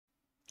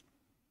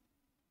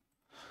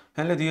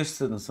Hello dear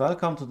students,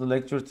 welcome to the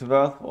lecture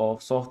 12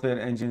 of software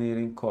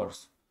engineering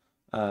course.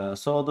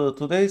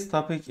 Today's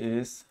topic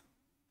is,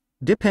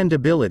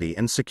 Dependability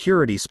and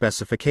security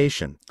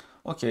specification.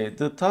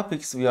 the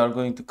topics we are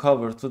going to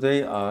cover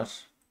today are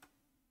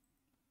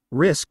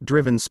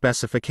Risk-driven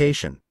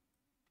specification.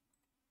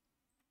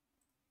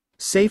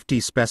 Safety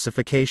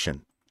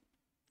specification.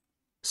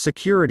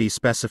 Security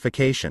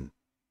specification.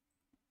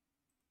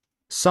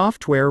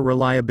 Software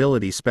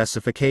reliability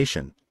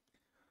specification.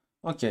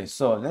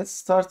 so let's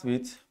start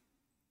with,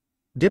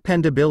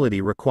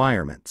 Dependability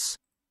requirements.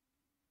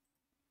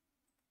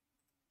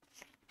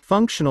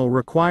 Functional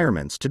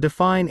requirements to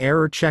define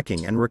error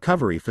checking and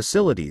recovery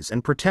facilities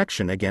and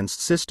protection against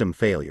system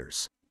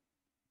failures.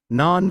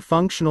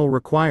 Non-functional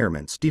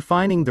requirements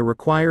defining the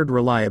required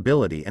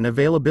reliability and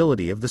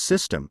availability of the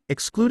system,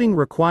 excluding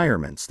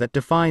requirements that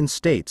define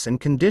states and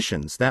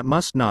conditions that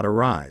must not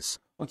arise.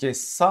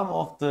 some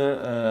of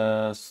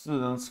the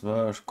students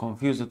were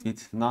confused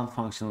with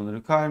non-functional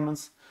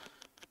requirements.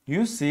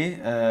 You see,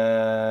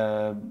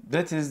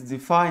 that is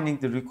defining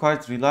the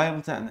required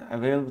reliability and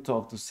availability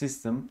of the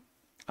system,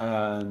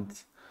 and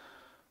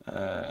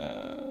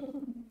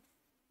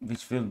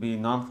which will be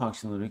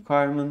non-functional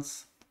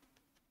requirements.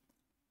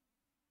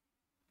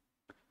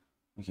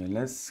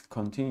 Let's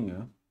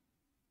continue.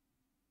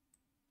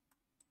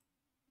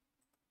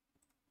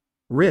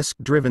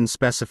 Risk-driven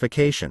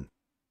specification.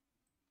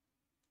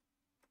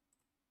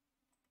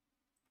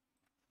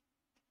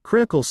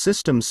 Critical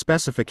systems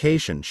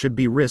specification should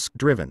be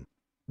risk-driven.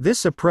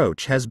 This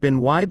approach has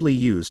been widely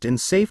used in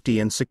safety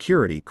and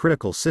security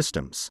critical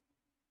systems.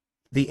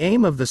 The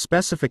aim of the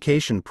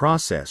specification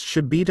process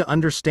should be to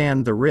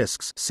understand the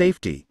risks,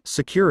 safety,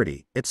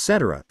 security,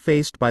 etc.,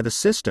 faced by the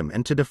system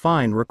and to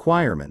define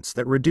requirements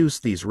that reduce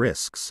these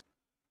risks.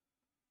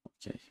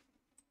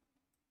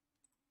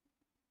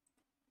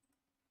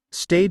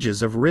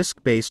 Stages of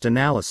risk-based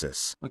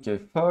analysis.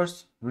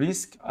 First,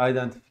 risk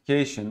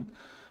identification.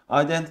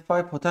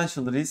 Identify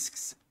potential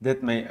risks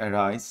that may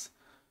arise.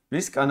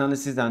 Risk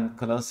analysis and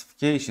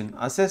classification.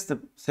 Assess the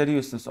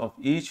seriousness of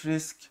each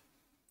risk.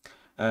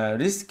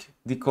 Risk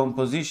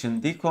decomposition.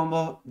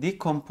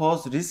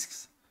 Decompose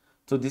risks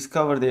to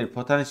discover their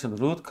potential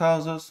root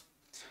causes.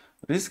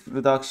 Risk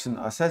reduction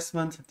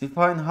assessment.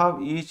 Define how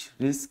each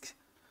risk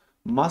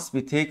must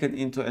be taken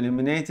into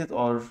eliminated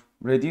or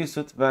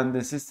reduced when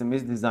the system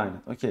is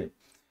designed.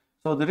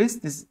 So the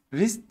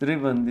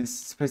risk-driven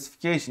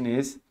specification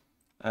is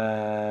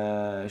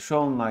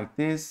shown like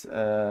this,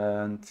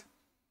 and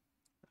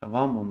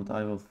one moment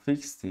I will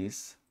fix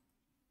this.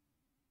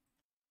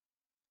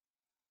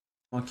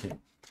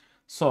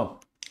 So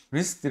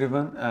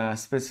risk-driven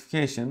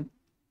specification,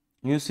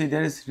 you see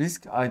there is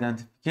risk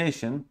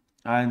identification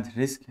and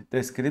risk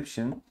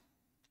description.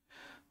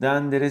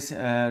 Then there is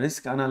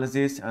risk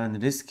analysis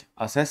and risk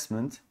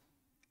assessment,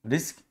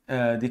 risk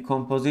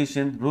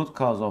decomposition, root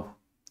cause of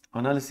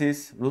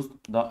analysis,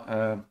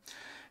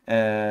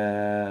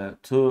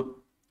 to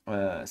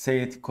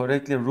say it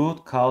correctly,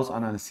 root cause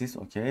analysis,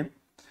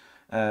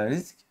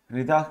 risk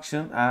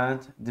reduction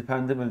and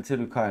dependability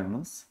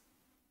requirements.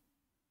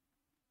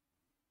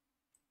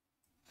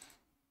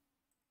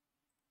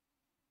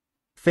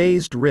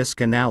 Phased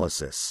risk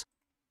analysis.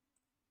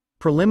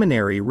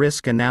 Preliminary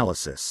risk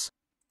analysis.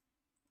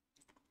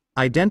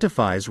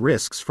 Identifies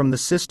risks from the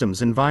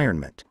system's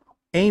environment.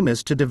 Aim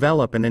is to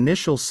develop an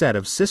initial set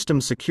of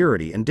system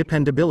security and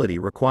dependability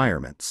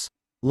requirements.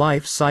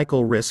 Life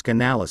cycle risk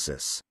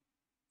analysis.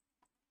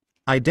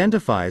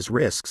 Identifies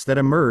risks that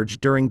emerge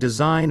during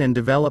design and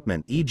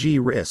development, e.g.,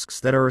 risks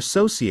that are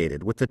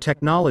associated with the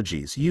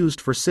technologies used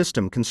for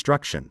system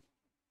construction.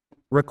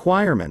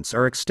 Requirements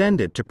are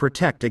extended to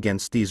protect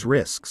against these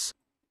risks.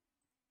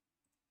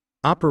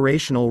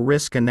 Operational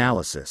risk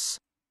analysis.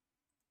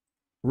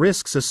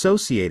 Risks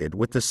associated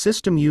with the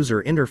system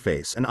user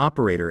interface and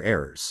operator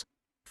errors.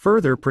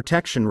 Further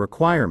protection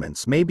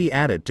requirements may be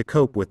added to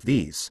cope with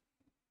these.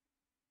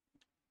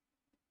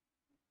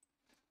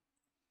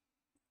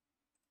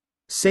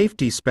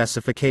 Safety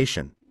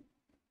specification.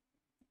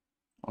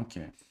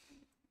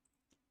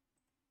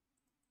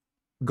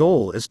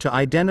 Goal is to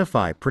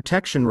identify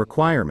protection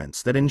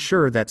requirements that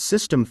ensure that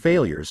system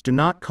failures do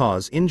not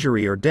cause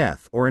injury or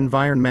death or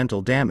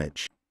environmental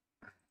damage.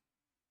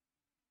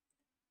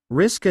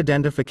 Risk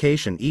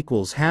identification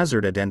equals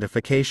hazard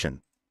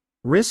identification.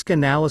 Risk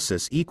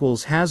analysis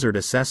equals hazard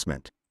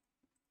assessment.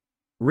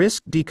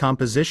 Risk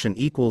decomposition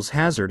equals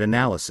hazard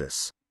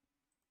analysis.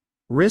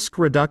 Risk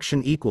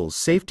reduction equals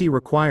safety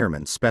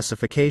requirements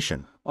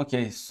specification.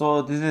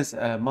 So this is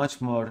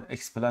much more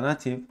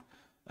explanative.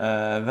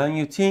 When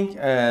you think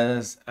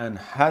as an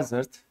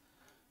hazard,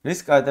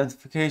 risk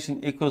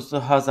identification equals to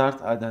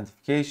hazard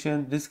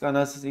identification, risk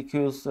analysis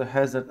equals to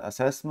hazard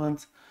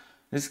assessment,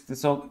 risk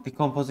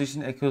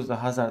decomposition equals to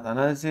hazard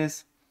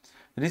analysis,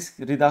 risk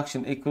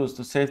reduction equals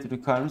to safety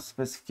requirements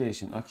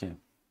specification.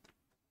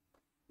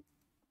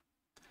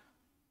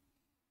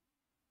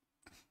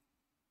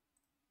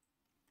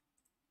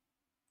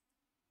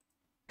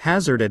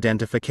 Hazard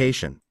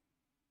identification.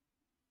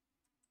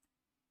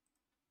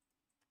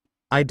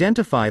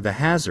 Identify the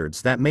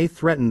hazards that may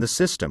threaten the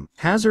system.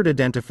 Hazard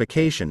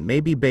identification may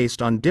be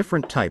based on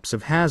different types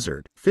of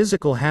hazard: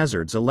 physical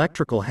hazards,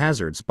 electrical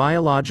hazards,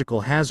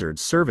 biological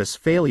hazards, service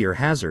failure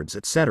hazards,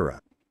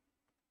 etc.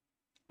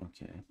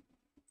 Okay.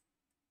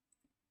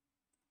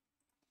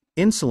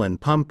 Insulin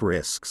pump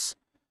risks.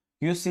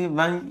 You see,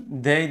 when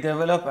they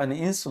develop an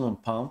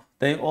insulin pump,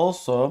 they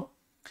also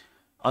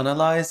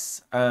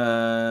analyze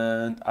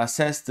and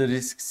assess the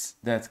risks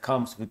that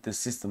comes with the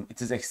system.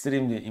 It is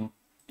extremely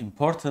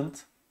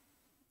important.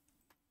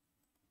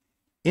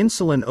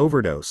 Insulin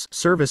overdose,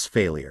 service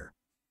failure.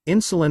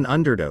 Insulin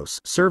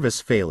underdose,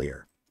 service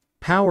failure.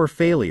 Power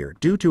failure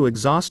due to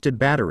exhausted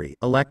battery,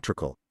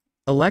 electrical.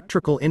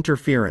 Electrical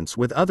interference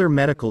with other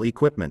medical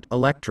equipment,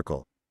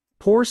 electrical.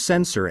 Poor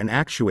sensor and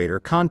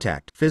actuator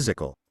contact,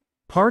 physical.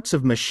 Parts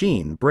of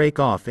machine break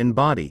off in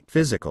body,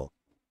 physical.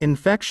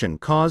 Infection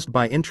caused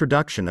by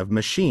introduction of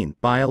machine,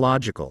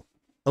 biological.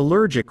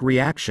 Allergic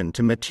reaction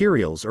to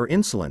materials or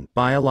insulin,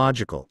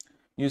 biological.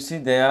 You see,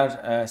 they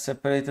are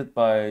separated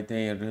by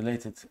their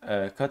related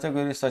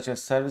categories such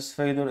as service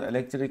failure,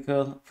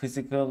 electrical,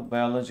 physical,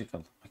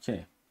 biological.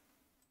 Okay.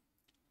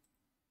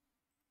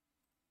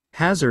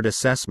 Hazard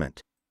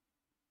assessment.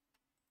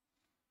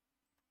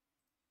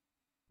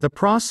 The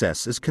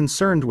process is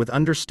concerned with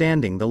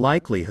understanding the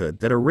likelihood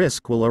that a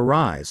risk will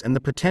arise and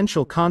the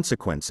potential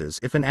consequences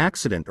if an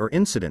accident or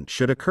incident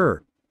should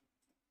occur.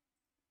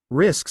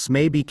 Risks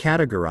may be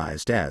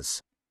categorized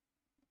as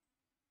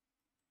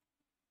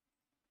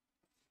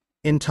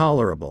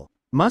intolerable,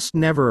 must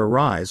never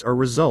arise or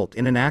result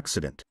in an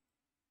accident;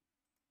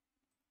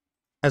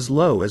 as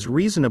low as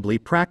reasonably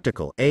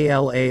practical,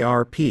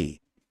 ALARP,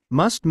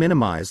 must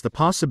minimize the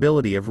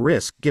possibility of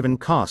risk given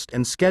cost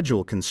and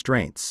schedule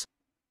constraints;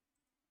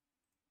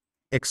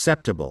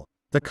 acceptable,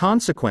 the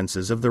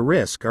consequences of the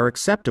risk are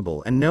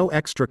acceptable and no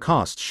extra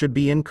costs should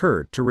be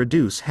incurred to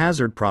reduce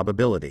hazard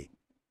probability.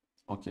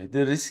 Okay,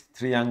 the risk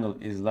triangle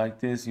is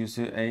like this. You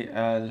see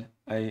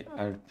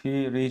ALARP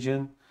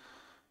region,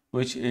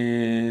 which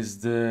is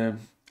the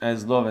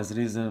as low as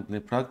reasonably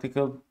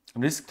practical.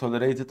 Risk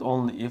tolerated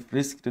only if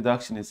risk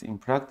reduction is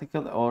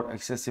impractical or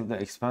excessively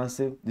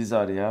expensive, this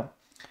area.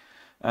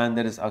 And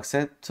there is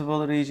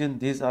acceptable region,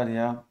 this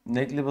area,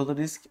 negligible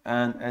risk,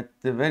 and at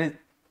the very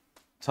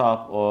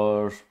top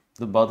or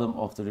the bottom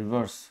of the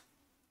reverse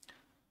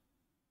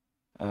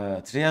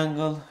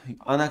triangle,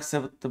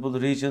 unacceptable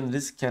region,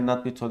 risk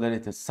cannot be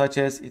tolerated, such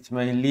as it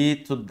may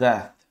lead to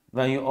death.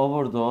 When you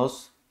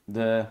overdose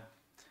the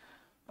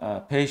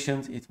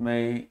patient, it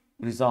may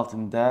result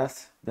in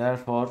death,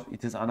 therefore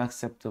it is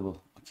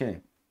unacceptable.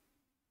 Okay.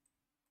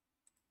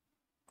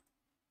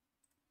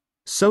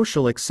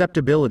 Social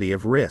acceptability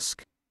of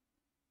risk.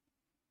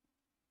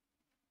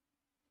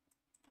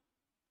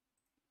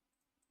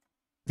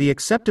 The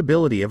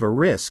acceptability of a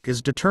risk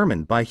is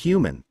determined by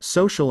human,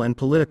 social and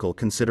political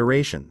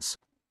considerations.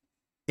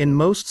 In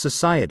most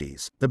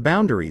societies, the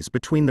boundaries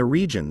between the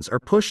regions are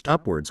pushed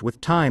upwards with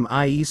time,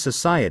 i.e.,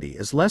 society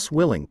is less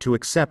willing to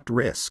accept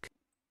risk.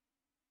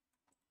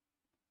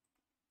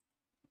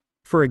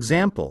 For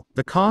example,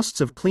 the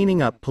costs of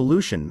cleaning up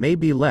pollution may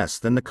be less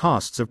than the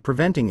costs of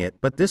preventing it,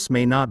 but this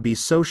may not be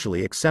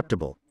socially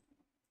acceptable.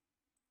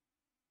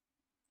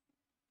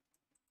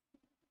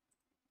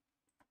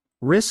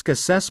 Risk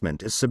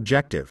assessment is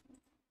subjective.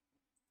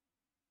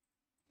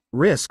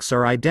 Risks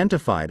are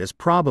identified as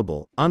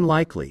probable,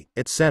 unlikely,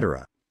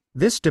 etc.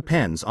 This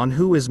depends on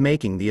who is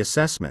making the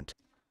assessment.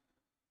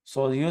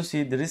 So you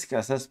see, the risk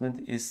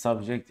assessment is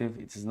subjective.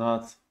 It is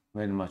not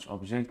very much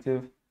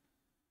objective.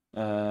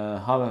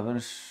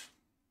 However,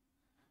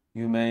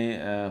 you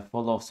may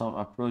follow some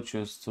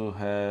approaches to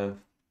have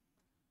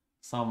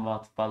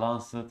somewhat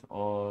balanced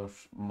or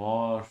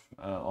more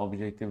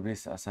objective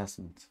risk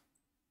assessment.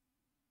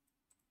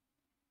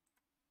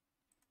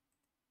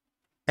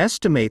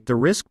 Estimate the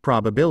risk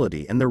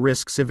probability and the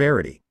risk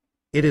severity.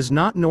 It is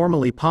not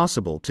normally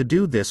possible to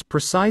do this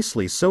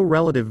precisely, so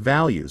relative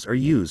values are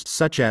used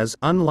such as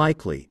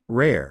unlikely,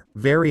 rare,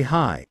 very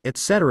high,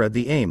 etc.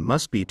 The aim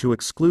must be to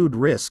exclude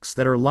risks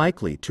that are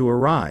likely to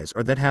arise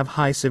or that have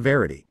high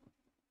severity.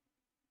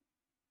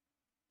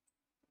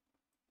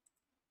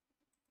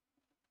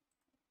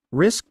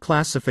 Risk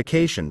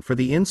classification for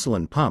the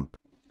insulin pump.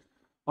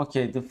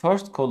 Okay, the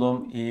first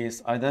column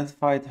is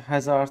identified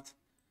hazard.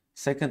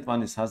 Second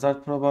one is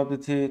hazard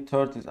probability.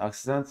 Third is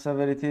accident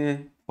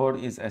severity.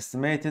 Fourth is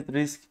estimated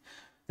risk.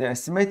 The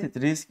estimated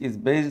risk is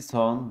based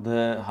on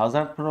the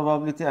hazard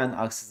probability and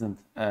accident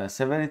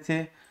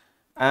severity.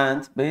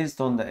 And based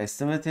on the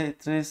estimated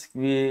risk,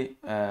 we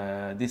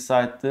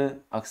decide the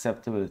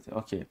acceptability.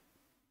 Okay.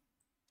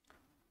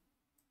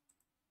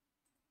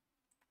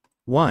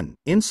 1.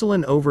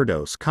 Insulin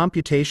overdose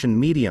computation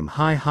medium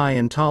high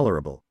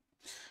intolerable.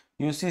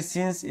 You see,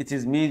 since it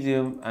is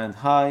medium and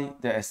high,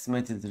 the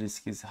estimated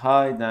risk is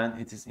high, then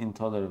it is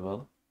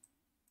intolerable.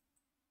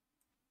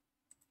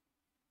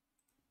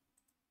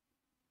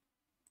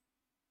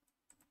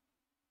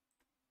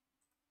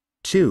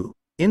 Two.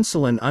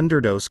 Insulin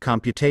underdose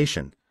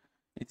computation.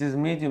 It is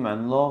medium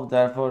and low,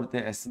 therefore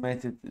the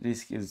estimated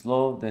risk is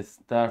low,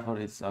 therefore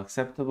it's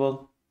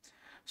acceptable.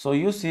 So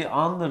you see,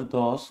 under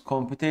those,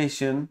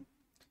 computation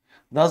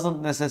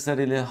doesn't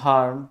necessarily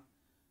harm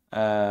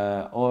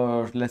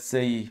or let's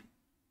say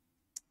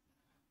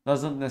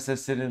doesn't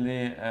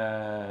necessarily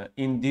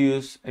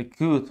induce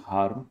acute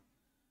harm.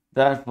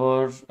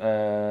 Therefore,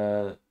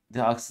 the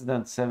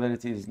accident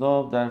severity is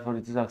low, therefore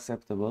it is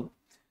acceptable.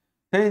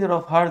 Failure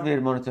of hardware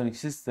monitoring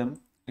system,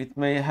 it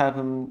may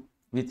happen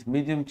with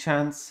medium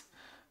chance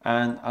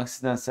and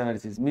accident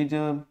severity is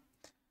medium.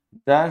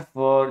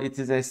 Therefore, it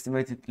is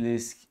estimated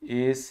risk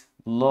is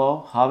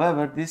low.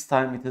 However, this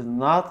time it is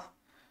not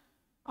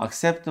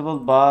acceptable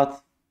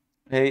but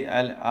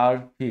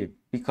ALRP,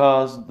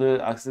 because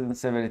the accident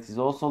severity is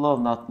also low,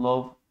 not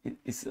low. It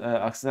is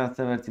accident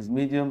severity is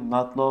medium,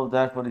 not low.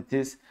 Therefore, it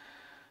is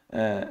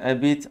a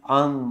bit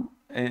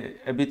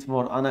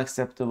more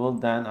unacceptable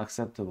than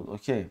acceptable.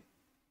 Okay.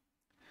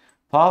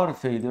 Power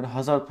failure,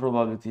 hazard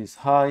probability is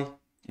high.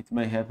 It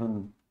may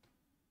happen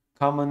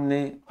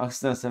commonly.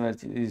 Accident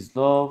severity is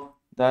low.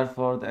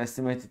 Therefore, the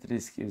estimated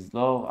risk is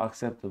low,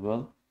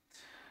 acceptable.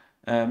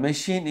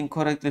 Machine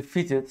incorrectly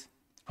fitted,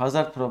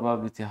 hazard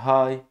probability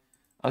high,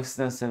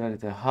 accident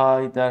severity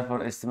high,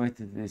 therefore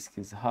estimated risk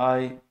is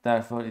high,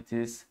 therefore it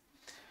is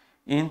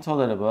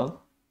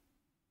intolerable.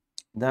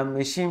 Then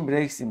machine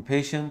breaks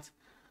impatient,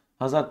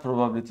 hazard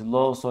probability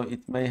low, so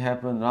it may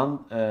happen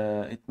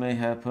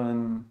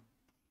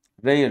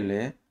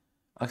rarely.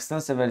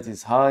 Accident severity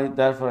is high,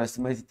 therefore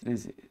estimated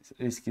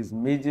risk is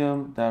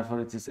medium,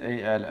 therefore it is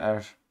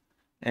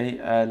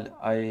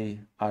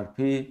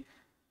ALIRP.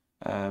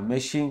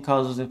 Machine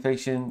causes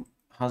infection,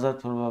 hazard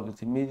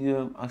probability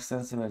medium,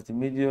 accident severity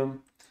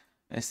medium,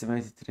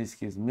 estimated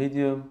risk is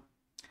medium.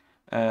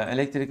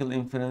 Electrical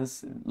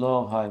inference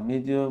low, high,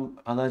 medium.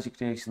 Allergic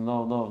reaction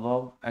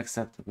low,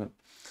 acceptable.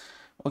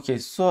 Okay,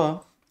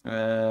 so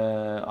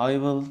I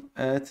will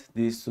add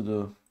this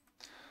to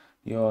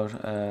your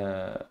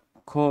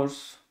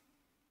course.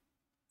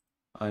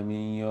 I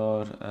mean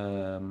your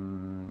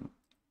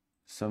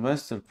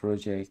semester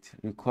project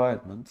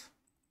requirement.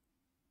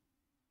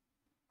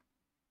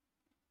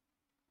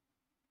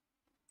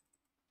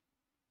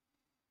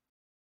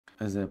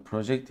 As a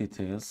project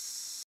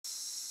details.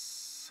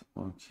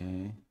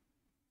 Okay.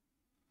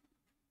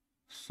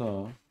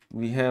 So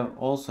we have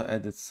also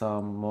added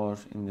some more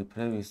in the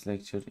previous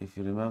lecture, if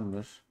you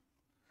remember.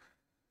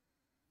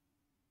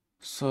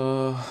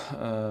 So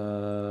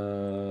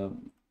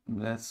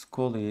let's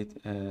call it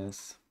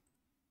as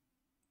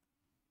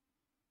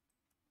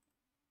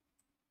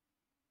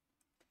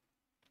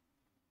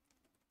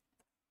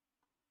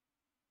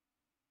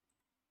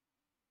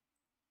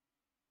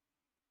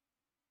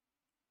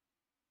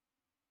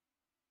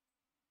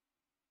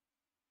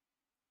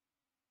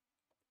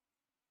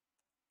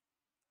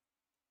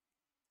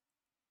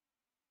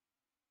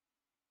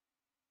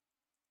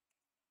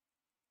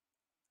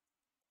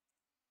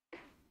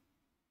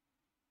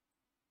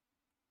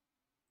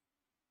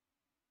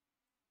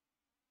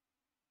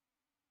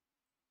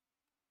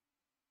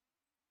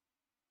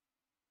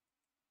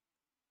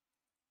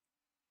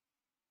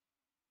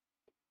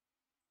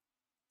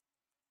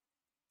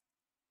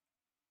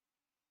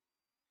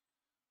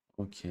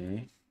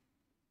okay.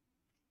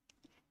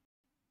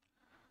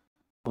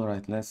 All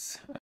right, let's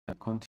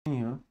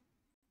continue.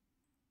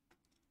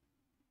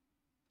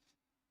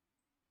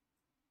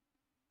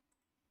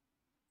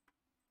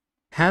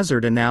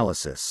 Hazard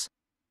analysis.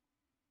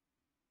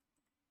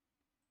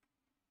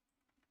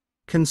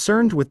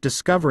 Concerned with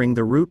discovering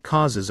the root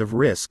causes of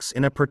risks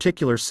in a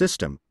particular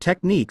system,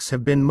 techniques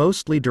have been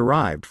mostly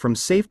derived from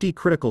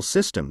safety-critical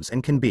systems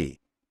and can be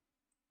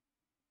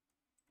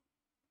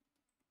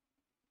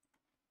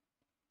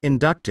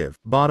inductive,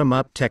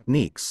 bottom-up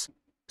techniques.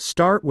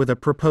 Start with a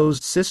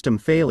proposed system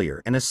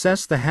failure and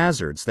assess the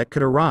hazards that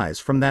could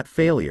arise from that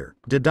failure.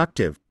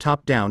 Deductive,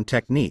 top-down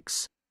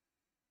techniques.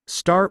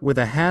 Start with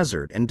a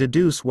hazard and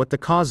deduce what the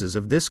causes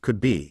of this could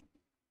be.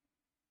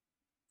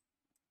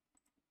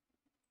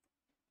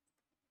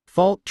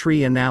 Fault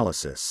tree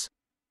analysis.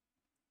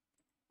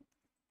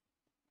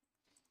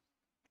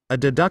 A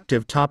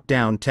deductive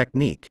top-down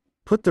technique.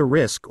 Put the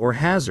risk or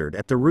hazard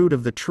at the root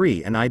of the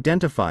tree and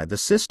identify the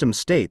system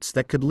states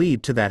that could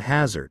lead to that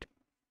hazard.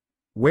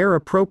 Where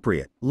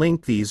appropriate,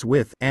 link these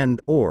with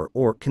and/or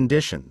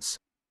conditions.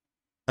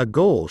 A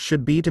goal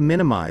should be to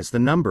minimize the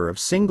number of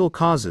single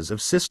causes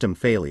of system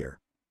failure.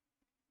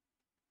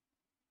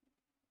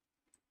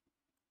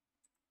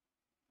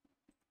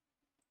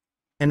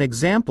 An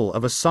example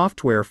of a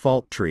software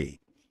fault tree.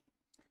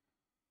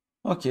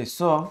 Okay,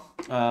 so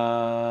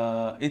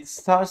it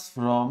starts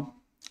from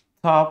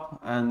top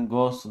and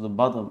goes to the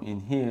bottom in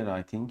here,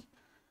 I think.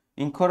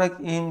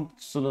 Incorrect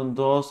insulin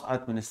dose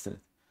administered.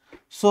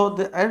 So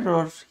the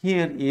error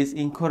here is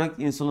incorrect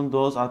insulin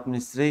dose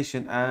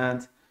administration,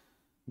 and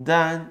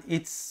then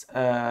it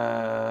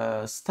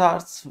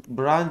starts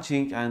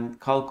branching and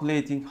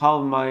calculating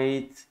how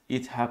might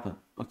it happen.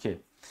 Okay,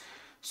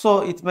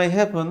 so it may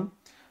happen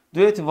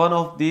due to one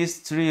of these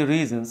three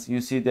reasons.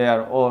 You see they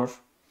are or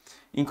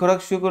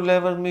Incorrect sugar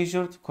level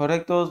measured,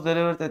 correct dose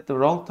delivered at the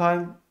wrong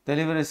time,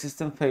 delivery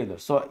system failure.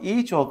 So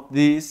each of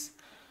these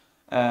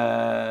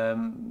error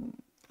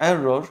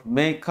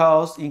may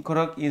cause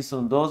incorrect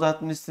insulin dose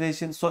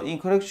administration. So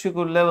incorrect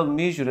sugar level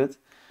measured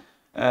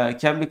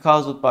can be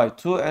caused by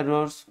two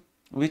errors,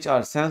 which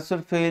are sensor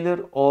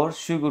failure or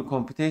sugar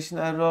computation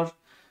error.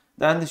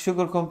 Then the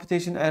sugar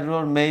computation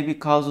error may be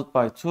caused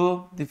by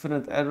two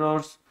different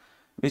errors,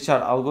 which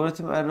are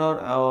algorithm error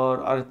or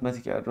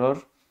arithmetic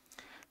error.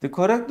 The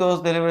correct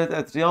dose delivered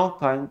at wrong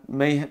time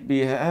may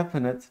be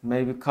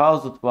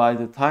caused by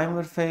the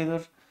timer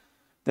failure.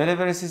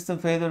 Delivery system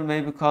failure may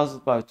be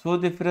caused by two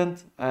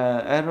different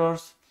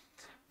errors.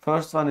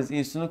 First one is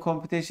insulin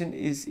computation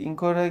is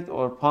incorrect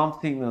or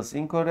pump signals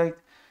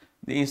incorrect.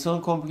 The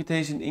insulin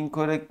computation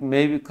incorrect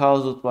may be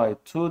caused by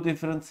two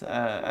different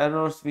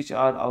errors, which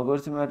are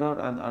algorithm error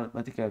and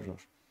arithmetic error.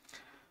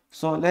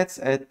 So let's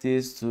add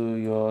this to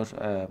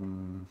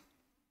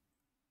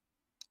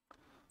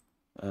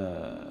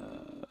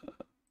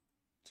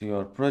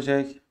your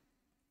project.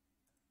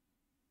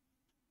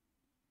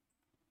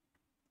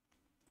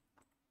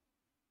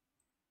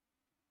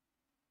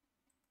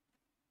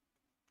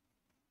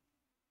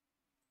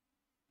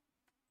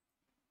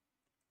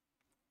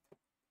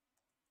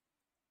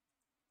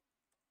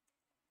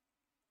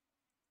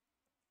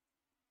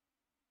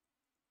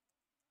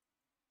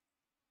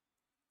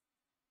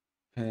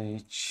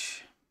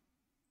 Page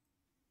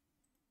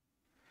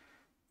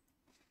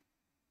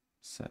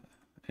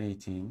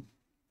 18.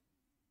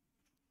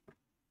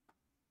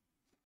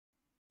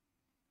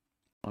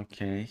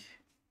 Okay.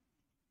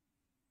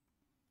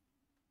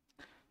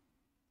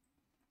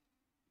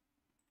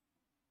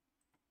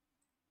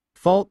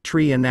 Fault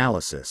tree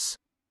analysis.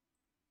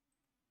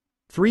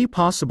 3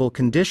 possible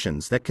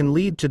conditions that can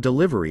lead to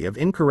delivery of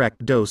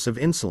incorrect dose of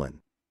insulin.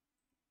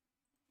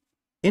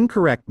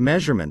 Incorrect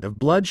measurement of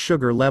blood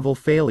sugar level,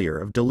 failure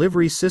of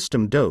delivery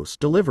system, dose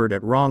delivered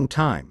at wrong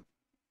time.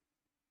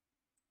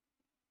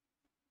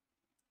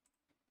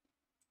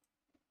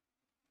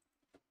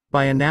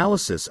 By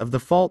analysis of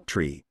the fault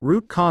tree,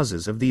 root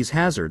causes of these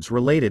hazards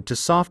related to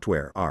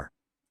software are: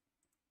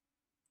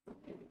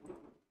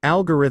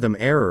 algorithm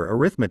error,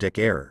 arithmetic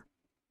error,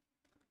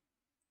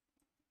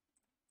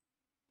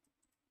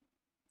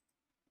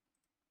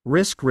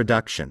 risk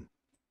reduction.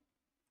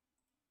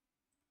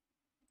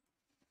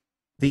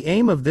 The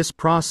aim of this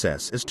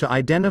process is to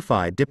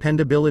identify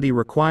dependability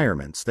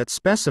requirements that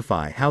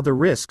specify how the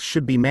risks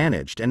should be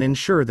managed and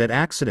ensure that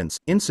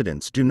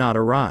incidents do not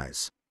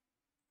arise.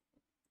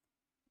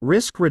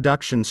 Risk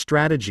reduction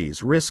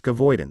strategies: risk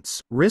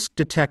avoidance, risk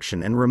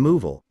detection and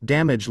removal,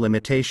 damage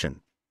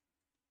limitation.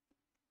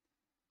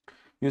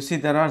 You see,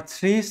 there are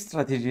 3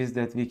 strategies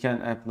that we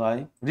can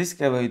apply.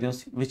 Risk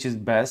avoidance, which is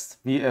best.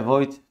 We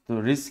avoid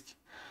the risk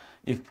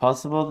if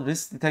possible.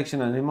 Risk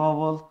detection and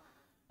removal.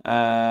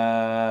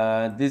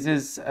 This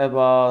is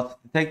about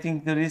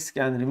detecting the risk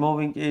and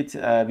removing it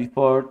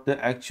before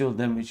the actual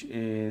damage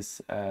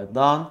is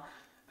done.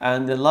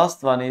 And the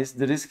last one is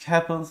the risk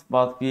happens,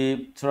 but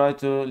we try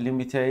to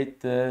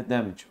limitate the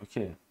damage.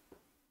 Okay.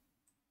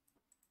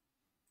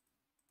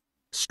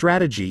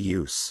 Strategy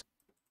use.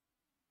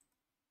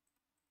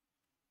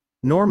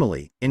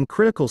 Normally, in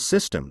critical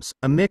systems,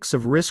 a mix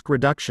of risk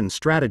reduction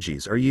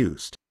strategies are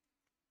used.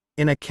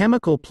 In a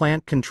chemical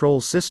plant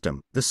control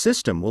system, the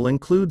system will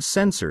include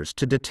sensors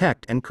to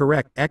detect and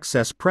correct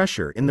excess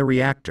pressure in the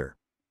reactor.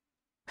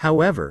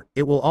 However,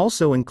 it will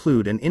also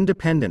include an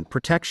independent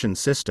protection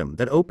system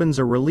that opens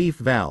a relief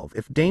valve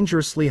if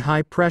dangerously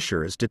high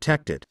pressure is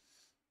detected.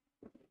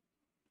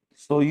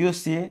 So you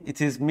see, it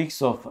is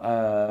mix of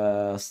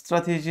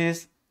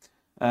strategies.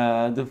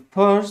 The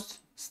first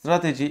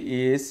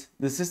strategy is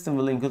the system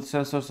will include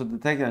sensors to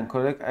detect and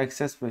correct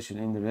excess pressure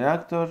in the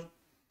reactor,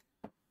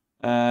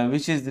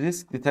 which is the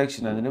risk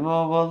detection and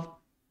removal.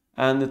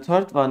 And the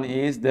third one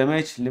is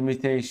damage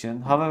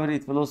limitation. However,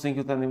 it will also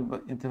include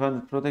an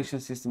independent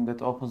protection system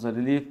that opens a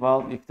relief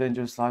valve if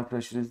dangerous high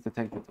pressure is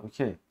detected.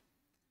 Okay.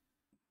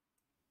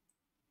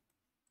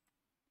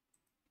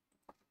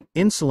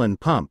 Insulin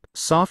pump,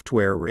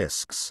 software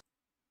risks.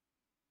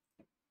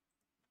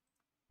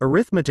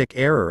 Arithmetic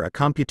error: a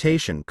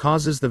computation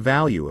causes the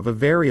value of a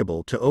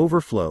variable to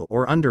overflow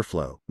or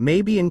underflow.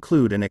 Maybe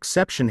include an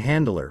exception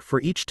handler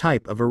for each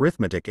type of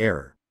arithmetic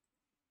error.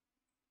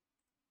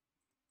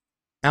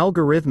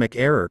 Algorithmic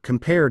error: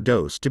 compare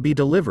dose to be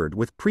delivered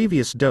with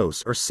previous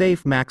dose or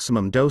safe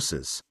maximum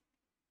doses.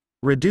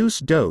 Reduce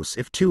dose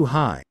if too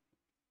high.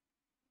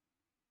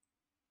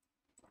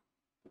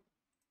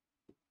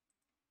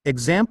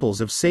 Examples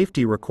of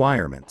safety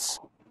requirements.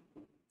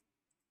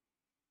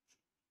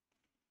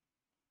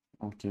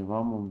 Okay,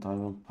 one moment, I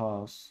will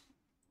pause.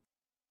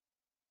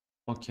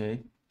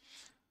 Okay.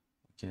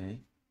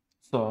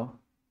 So,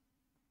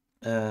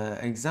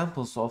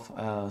 examples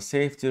of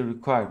safety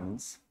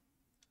requirements.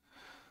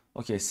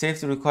 Okay,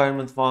 safety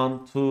requirement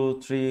 1, 2,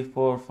 3,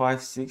 4,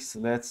 5, 6.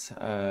 Let's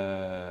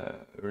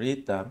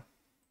read them.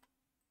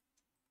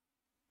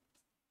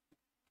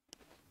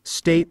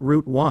 State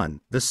Route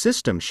 1, the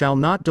system shall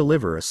not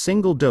deliver a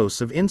single dose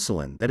of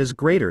insulin that is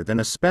greater than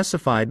a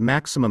specified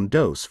maximum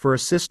dose for a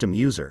system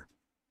user.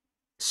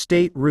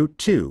 State Route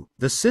 2,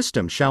 the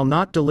system shall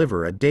not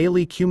deliver a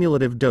daily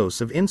cumulative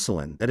dose of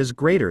insulin that is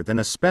greater than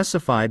a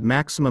specified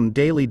maximum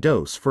daily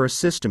dose for a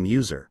system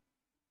user.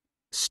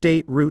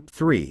 State Route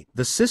 3,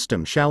 the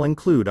system shall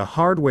include a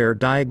hardware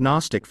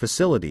diagnostic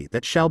facility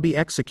that shall be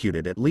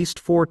executed at least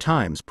 4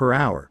 times per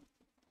hour.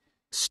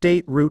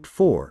 State Route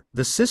 4,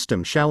 the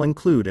system shall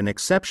include an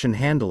exception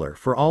handler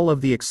for all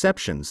of the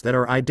exceptions that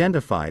are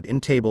identified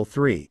in Table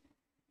 3.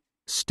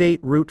 State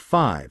Route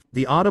 5,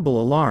 the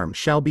audible alarm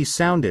shall be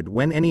sounded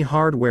when any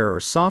hardware or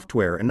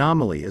software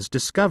anomaly is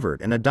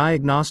discovered and a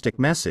diagnostic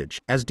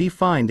message, as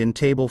defined in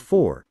Table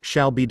 4,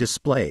 shall be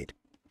displayed.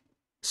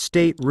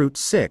 State Route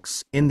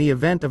 6, in the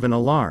event of an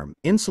alarm,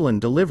 insulin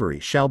delivery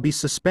shall be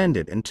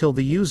suspended until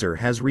the user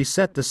has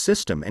reset the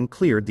system and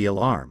cleared the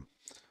alarm.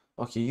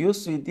 Okay, you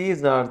see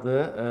these are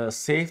the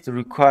safety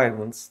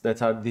requirements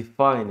that are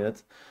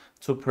defined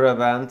to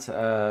prevent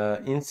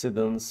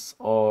incidents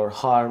or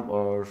harm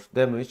or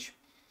damage.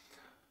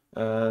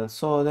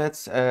 So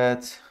let's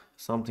add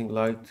something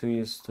like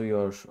this to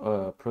your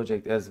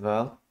project as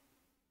well.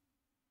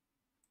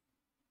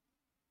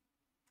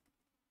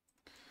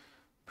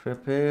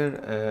 Prepare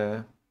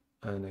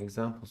an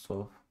examples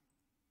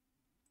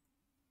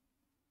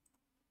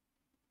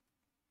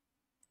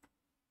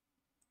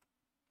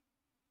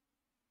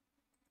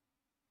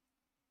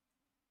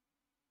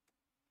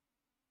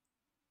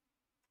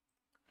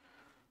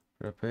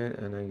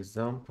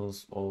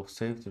of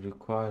safety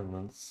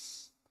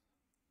requirements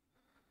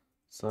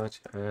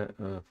such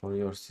for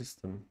your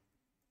system.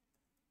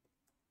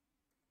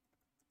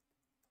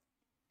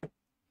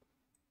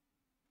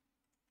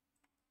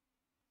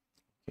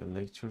 Okay,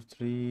 lecture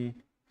 3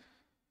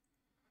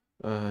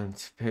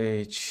 and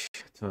page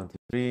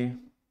 23.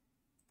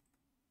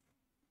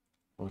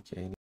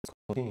 Okay, let's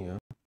continue.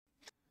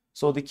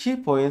 So the key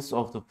points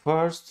of the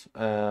first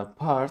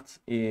part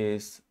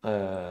is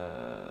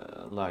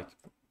like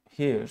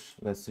here.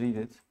 Let's read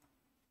it.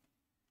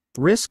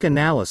 Risk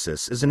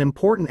analysis is an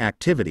important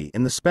activity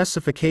in the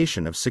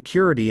specification of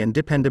security and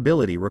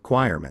dependability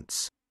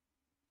requirements.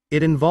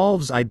 It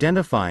involves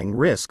identifying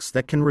risks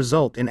that can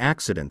result in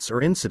accidents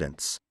or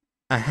incidents.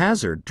 A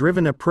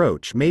hazard-driven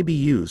approach may be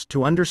used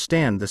to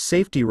understand the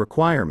safety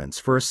requirements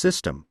for a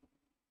system.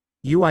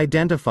 You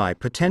identify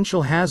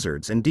potential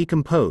hazards and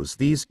decompose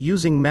these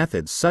using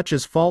methods such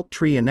as fault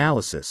tree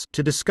analysis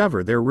to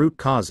discover their root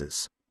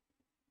causes.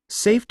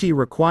 Safety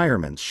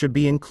requirements should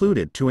be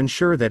included to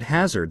ensure that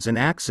hazards and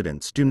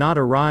accidents do not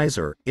arise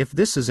or, if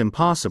this is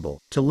impossible,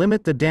 to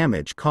limit the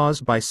damage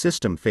caused by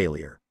system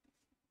failure.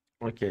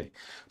 Okay,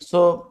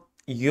 so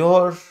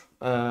your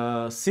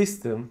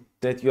system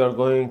that you are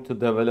going to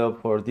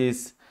develop for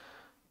this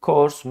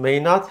course may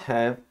not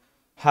have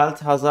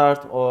health hazard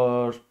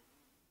or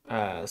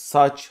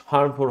such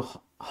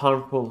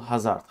harmful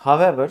hazard.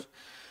 However,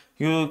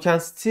 you can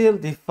still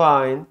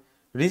define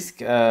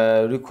risk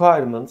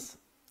requirements,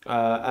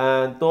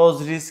 and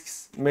those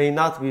risks may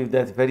not be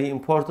that very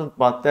important,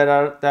 but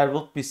there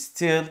would be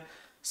still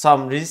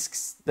some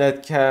risks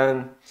that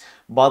can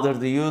bother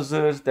the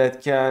user,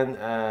 that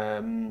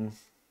can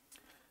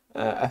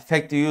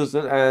affect the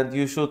user, and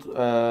you should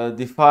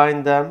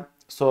define them.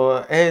 So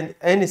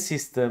any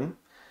system,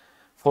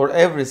 for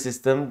every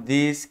system,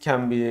 these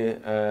can be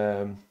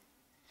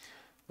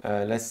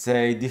let's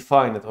say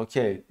defined.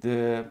 Okay,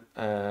 the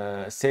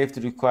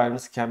safety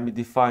requirements can be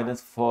defined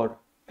for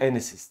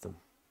any system.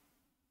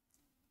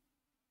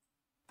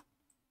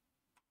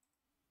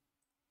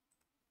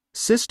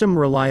 System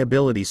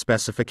reliability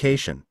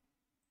specification.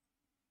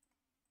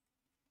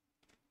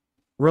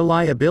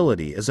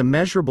 Reliability is a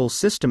measurable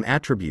system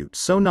attribute,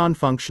 so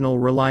non-functional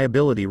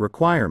reliability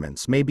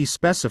requirements may be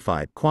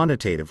specified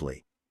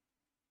quantitatively.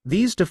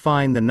 These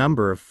define the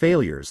number of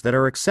failures that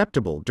are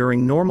acceptable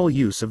during normal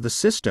use of the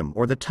system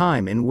or the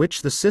time in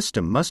which the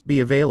system must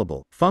be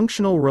available.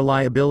 Functional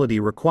reliability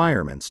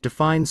requirements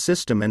define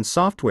system and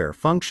software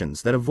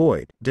functions that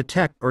avoid,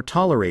 detect, or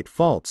tolerate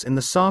faults in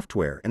the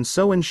software and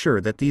so ensure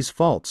that these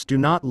faults do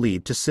not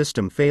lead to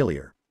system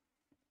failure.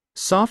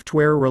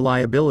 Software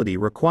reliability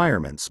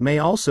requirements may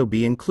also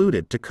be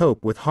included to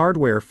cope with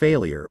hardware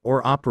failure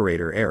or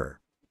operator error.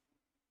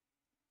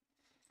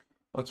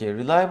 Okay,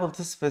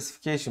 reliability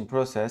specification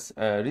process,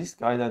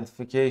 risk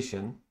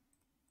identification.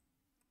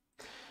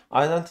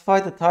 Identify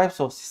the types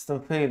of system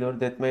failure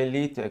that may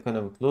lead to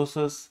economic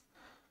losses.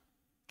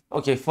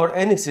 Okay, for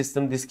any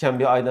system, this can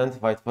be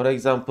identified. For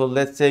example,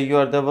 let's say you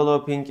are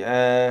developing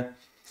a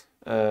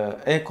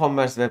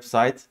e-commerce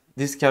website.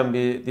 This can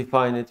be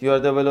defined. You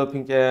are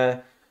developing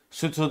a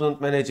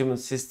student management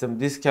system.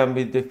 This can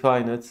be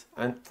defined.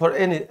 And for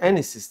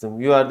any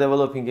system, you are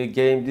developing a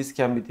game. This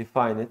can be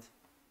defined.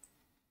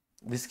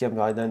 This can be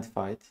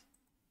identified.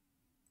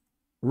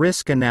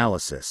 Risk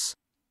analysis.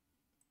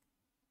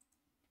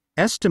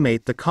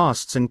 Estimate the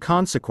costs and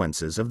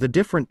consequences of the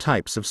different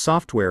types of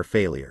software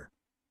failure.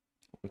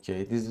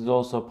 Okay, this is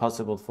also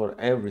possible for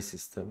every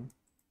system.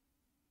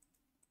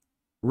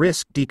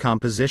 Risk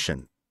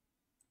decomposition.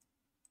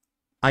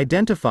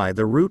 Identify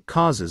the root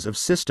causes of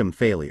system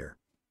failure.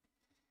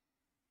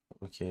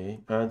 Okay,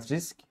 and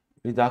risk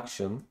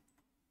reduction.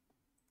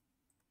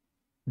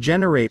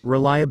 Generate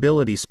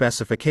reliability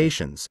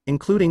specifications,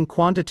 including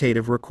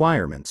quantitative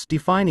requirements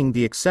defining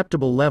the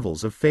acceptable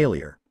levels of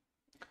failure.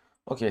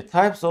 Okay,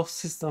 types of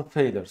system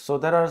failure. So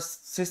there are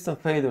system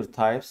failure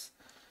types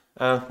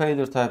and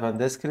failure type and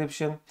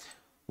description.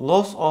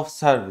 Loss of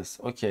service.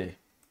 Okay.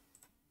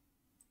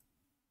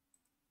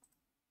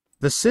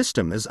 The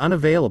system is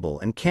unavailable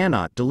and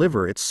cannot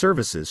deliver its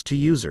services to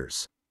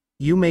users.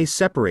 You may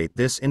separate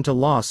this into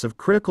loss of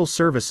critical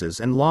services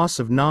and loss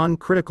of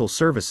non-critical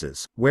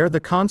services, where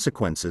the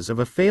consequences of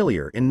a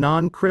failure in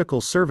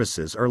non-critical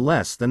services are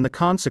less than the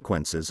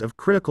consequences of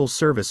critical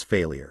service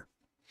failure.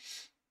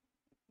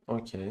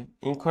 Okay.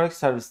 Incorrect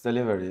service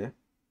delivery.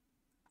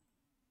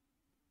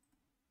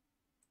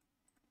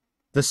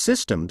 The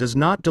system does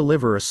not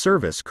deliver a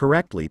service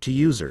correctly to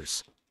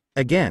users.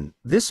 Again,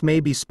 this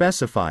may be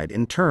specified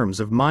in terms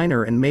of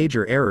minor and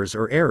major errors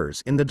or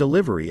errors in the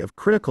delivery of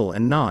critical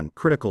and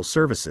non-critical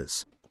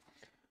services.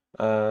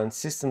 And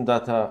system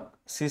data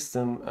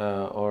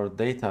or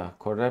data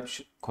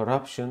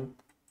corruption.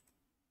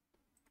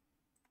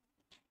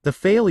 The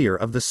failure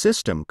of the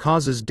system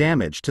causes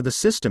damage to the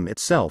system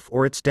itself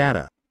or its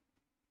data.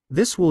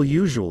 This will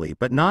usually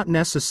but not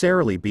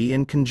necessarily be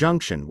in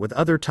conjunction with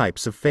other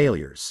types of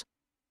failures.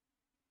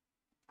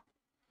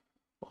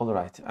 All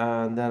right,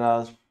 and there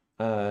are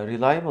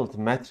reliability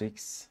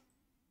metrics.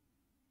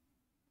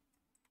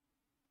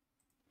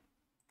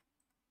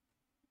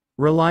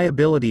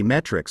 Reliability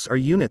metrics are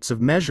units of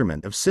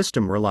measurement of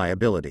system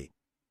reliability.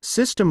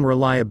 System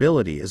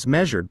reliability is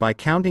measured by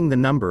counting the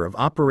number of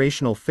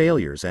operational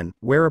failures and,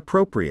 where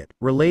appropriate,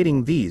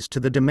 relating these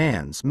to the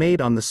demands made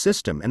on the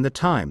system and the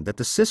time that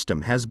the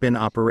system has been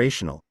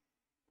operational.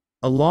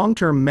 A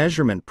long-term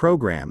measurement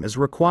program is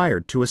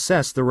required to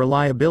assess the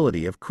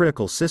reliability of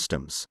critical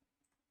systems.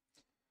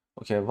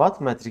 Okay,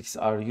 what metrics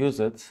are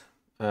used?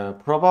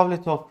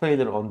 Probability of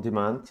failure on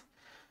demand,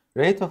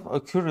 rate of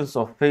occurrence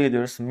of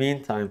failures,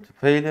 mean time to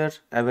failure,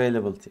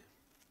 availability.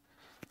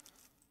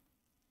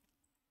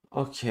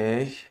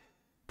 Okay.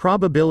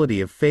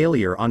 Probability of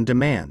failure on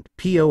demand,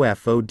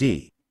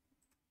 POFOD.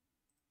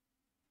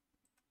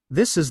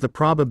 This is the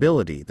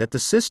probability that the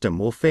system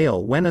will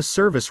fail when a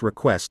service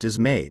request is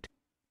made.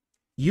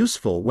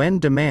 Useful when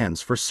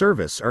demands for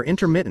service are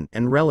intermittent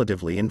and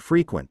relatively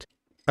infrequent.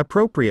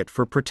 Appropriate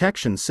for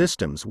protection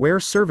systems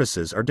where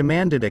services are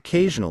demanded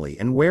occasionally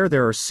and where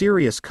there are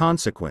serious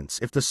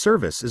consequences if the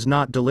service is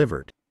not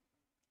delivered.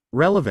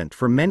 Relevant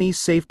for many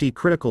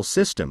safety-critical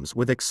systems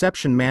with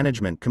exception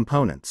management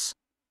components.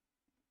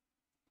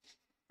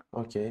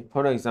 Okay,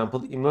 for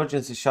example,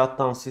 emergency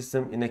shutdown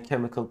system in a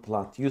chemical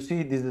plant. You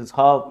see, this is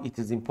how it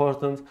is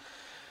important.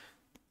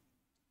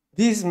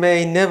 These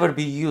may never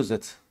be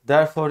used,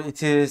 therefore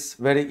it is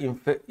very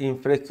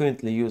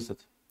infrequently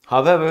used.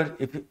 However,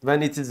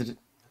 when it is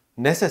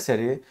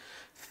necessary,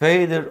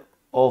 failure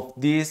of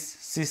this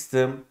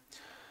system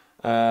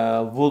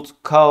would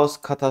cause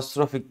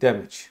catastrophic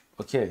damage.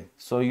 Okay,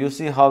 so you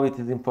see how it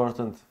is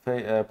important,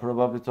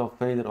 probability of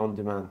failure on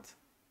demand.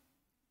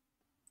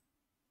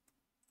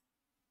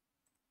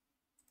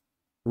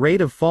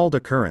 Rate of fault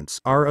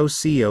occurrence,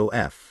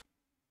 ROCOF.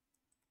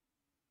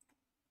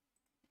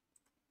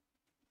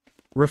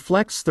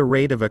 Reflects the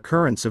rate of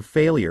occurrence of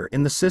failure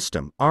in the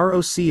system.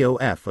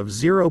 ROCOF of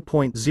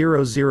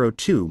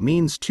 0.002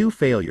 means 2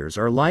 failures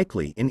are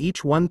likely in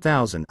each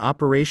 1,000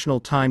 operational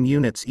time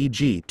units,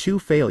 e.g. 2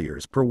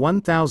 failures per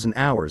 1,000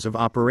 hours of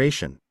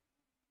operation.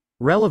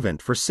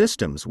 Relevant for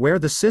systems where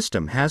the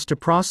system has to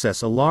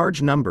process a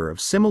large number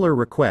of similar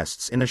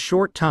requests in a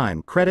short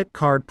time. Credit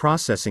card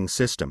processing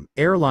system,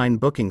 airline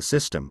booking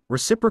system.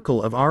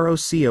 Reciprocal of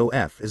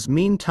ROCOF is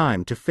mean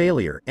time to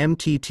failure,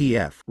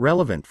 MTTF.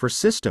 Relevant for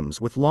systems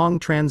with long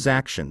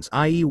transactions,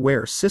 i.e.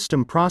 where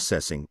system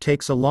processing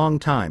takes a long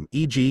time,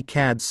 e.g.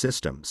 CAD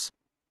systems.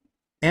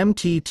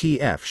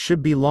 MTTF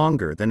should be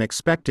longer than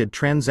expected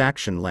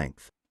transaction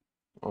length.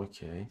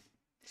 Okay.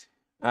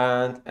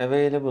 And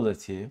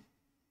availability.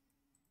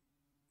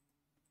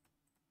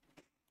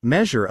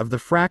 Measure of the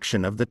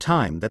fraction of the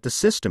time that the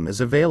system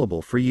is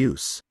available for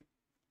use.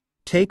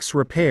 Takes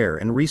repair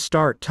and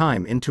restart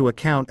time into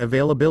account.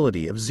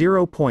 Availability of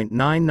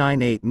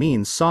 0.998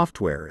 means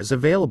software is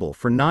available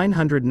for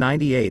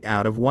 998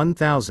 out of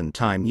 1,000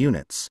 time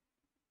units.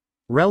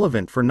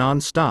 Relevant for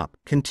non-stop,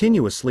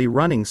 continuously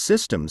running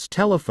systems,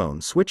 telephone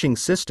switching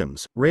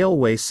systems,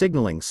 railway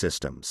signaling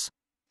systems.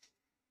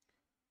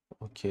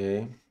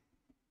 Okay.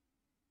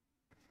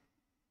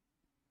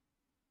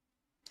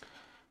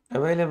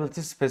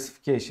 Availability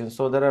specification.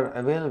 So there are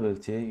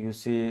availability. You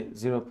see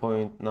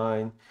 0.9,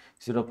 0.99,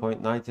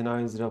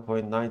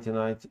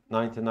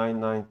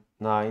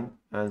 0.9999,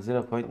 and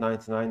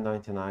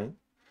 0.9999.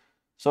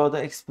 So the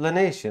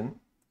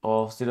explanation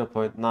of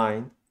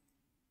 0.9.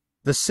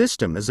 The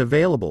system is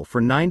available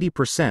for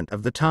 90%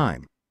 of the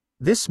time.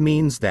 This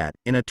means that,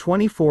 in a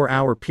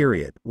 24-hour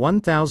period,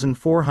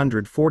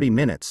 1,440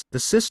 minutes, the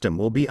system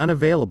will be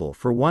unavailable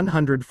for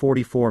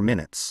 144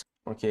 minutes.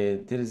 Okay,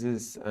 this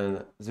is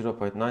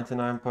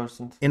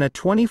 0.99%. In a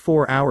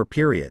 24-hour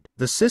period,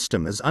 the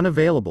system is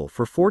unavailable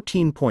for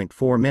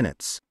 14.4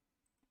 minutes.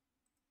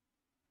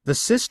 The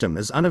system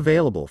is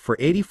unavailable for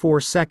 84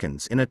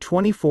 seconds in a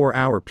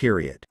 24-hour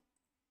period.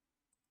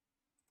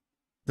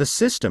 The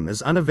system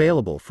is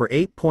unavailable for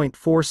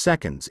 8.4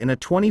 seconds in a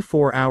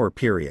 24-hour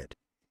period.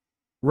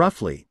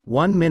 Roughly,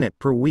 1 minute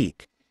per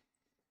week.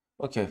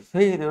 Okay,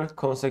 failure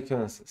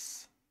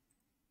consequences.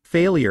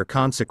 Failure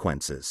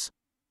consequences.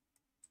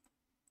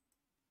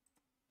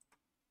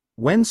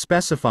 When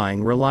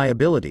specifying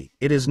reliability,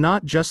 it is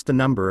not just the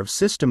number of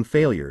system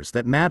failures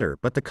that matter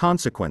but the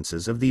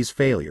consequences of these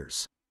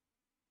failures.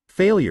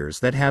 Failures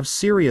that have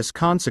serious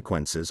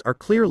consequences are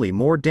clearly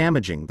more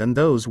damaging than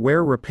those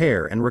where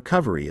repair and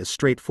recovery is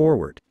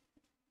straightforward.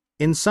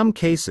 In some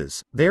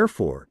cases,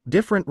 therefore,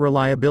 different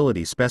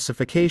reliability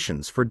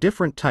specifications for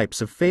different types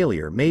of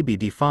failure may be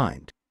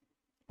defined.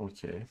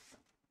 Okay.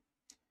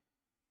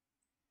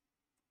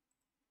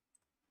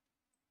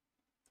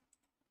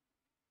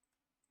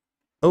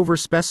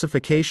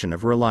 Overspecification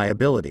of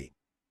reliability.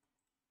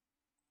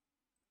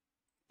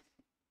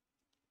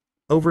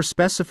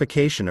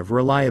 Overspecification of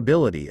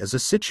reliability is a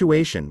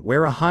situation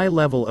where a high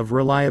level of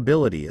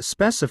reliability is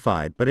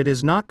specified but it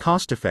is not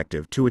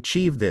cost-effective to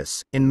achieve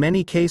this. In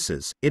many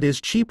cases, it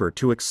is cheaper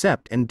to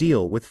accept and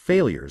deal with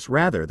failures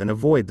rather than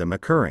avoid them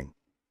occurring.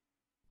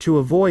 To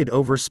avoid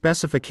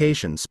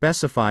overspecification,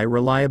 specify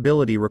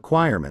reliability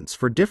requirements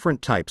for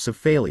different types of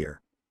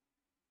failure.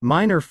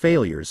 Minor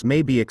failures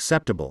may be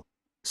acceptable.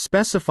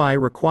 Specify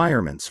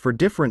requirements for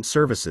different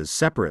services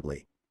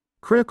separately.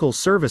 Critical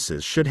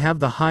services should have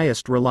the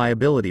highest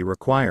reliability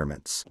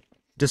requirements.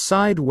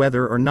 Decide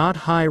whether or not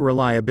high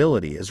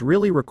reliability is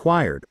really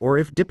required or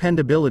if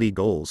dependability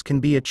goals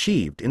can be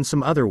achieved in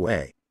some other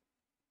way.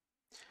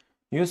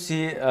 You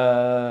see,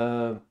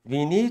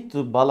 we need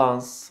to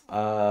balance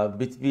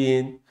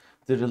between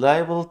the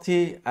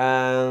reliability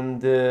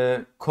and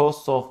the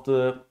cost of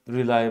the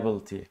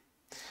reliability.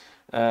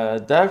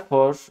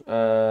 Therefore,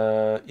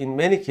 in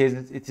many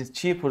cases, it is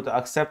cheaper to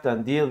accept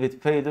and deal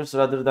with failures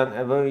rather than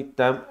avoid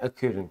them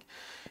occurring.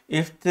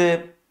 If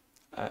the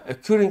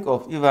occurring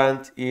of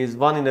event is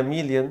 1 in a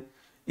million,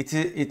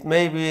 it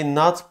may be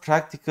not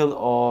practical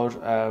or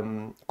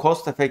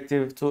cost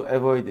effective to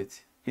avoid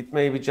it. It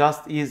may be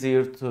just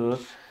easier to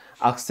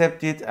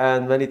accept it,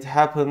 and when it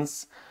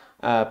happens,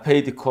 pay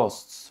the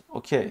costs.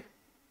 Okay.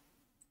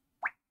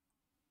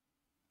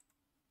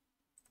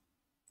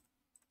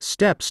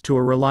 Steps to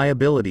a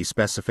reliability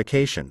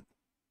specification.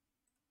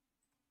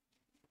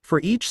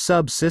 For each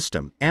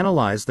subsystem,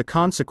 analyze the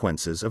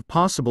consequences of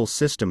possible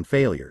system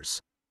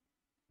failures.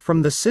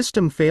 From the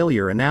system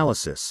failure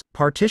analysis,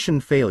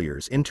 partition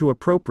failures into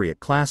appropriate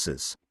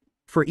classes.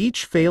 For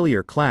each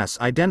failure class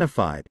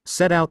identified,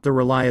 set out the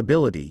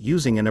reliability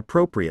using an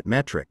appropriate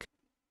metric.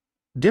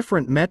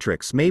 Different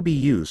metrics may be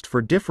used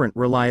for different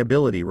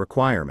reliability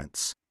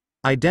requirements.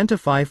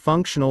 Identify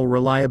functional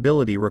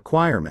reliability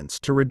requirements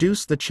to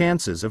reduce the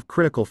chances of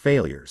critical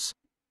failures.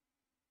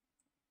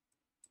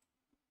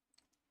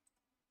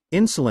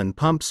 Insulin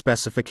pump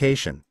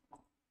specification.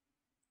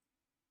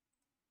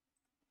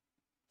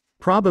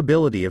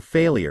 Probability of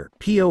failure,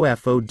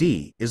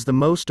 POFOD, is the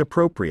most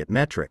appropriate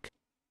metric.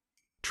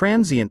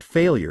 Transient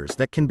failures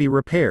that can be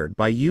repaired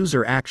by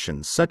user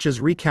actions such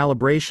as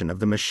recalibration of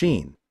the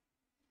machine.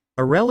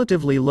 A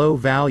relatively low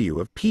value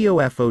of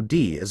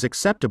POFOD is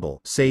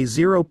acceptable, say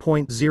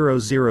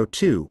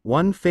 0.002.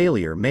 One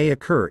failure may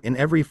occur in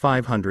every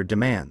 500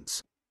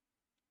 demands.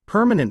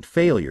 Permanent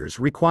failures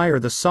require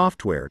the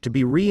software to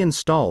be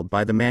reinstalled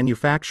by the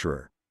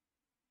manufacturer.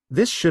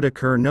 This should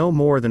occur no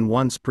more than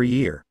once per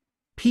year.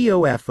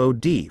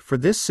 POFOD for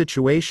this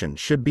situation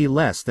should be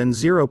less than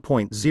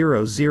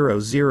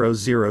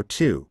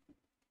 0.00002.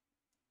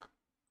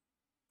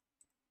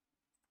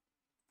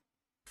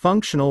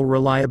 Functional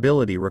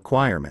reliability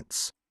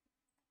requirements.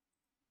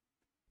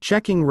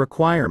 Checking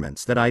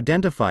requirements that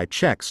identify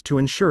checks to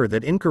ensure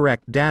that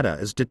incorrect data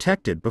is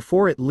detected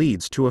before it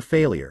leads to a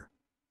failure.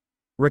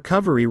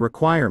 Recovery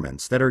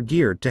requirements that are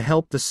geared to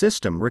help the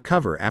system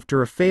recover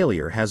after a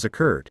failure has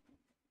occurred.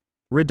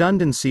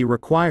 Redundancy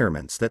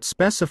requirements that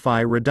specify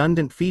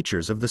redundant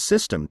features of the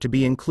system to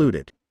be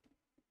included.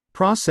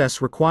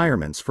 Process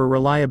requirements for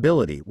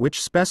reliability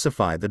which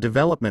specify the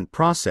development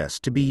process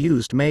to be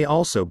used may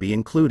also be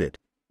included.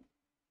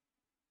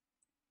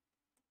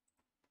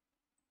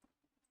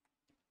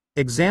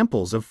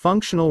 Examples of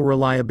functional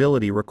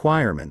reliability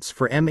requirements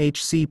for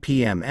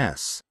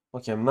MHCPMS.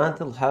 Okay,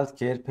 mental health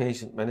care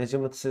patient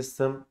management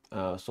system.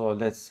 So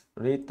let's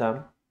read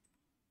them.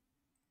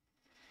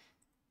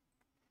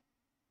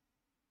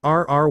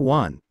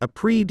 RR1, a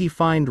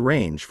pre-defined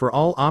range for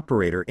all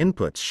operator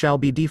inputs shall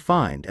be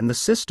defined and the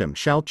system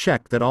shall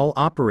check that all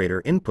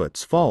operator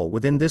inputs fall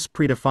within this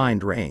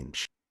predefined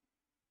range.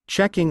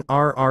 Checking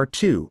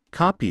RR2,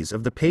 copies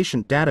of the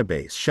patient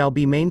database shall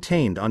be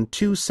maintained on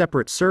two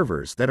separate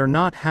servers that are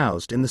not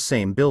housed in the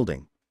same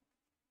building.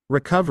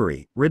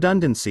 Recovery,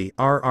 redundancy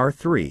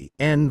RR3,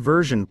 N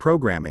version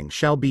programming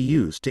shall be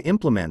used to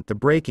implement the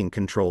braking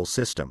control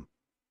system.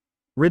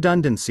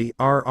 Redundancy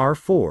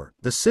RR4,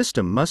 the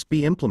system must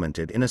be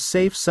implemented in a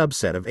safe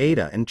subset of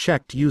ADA and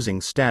checked using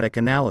static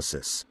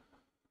analysis.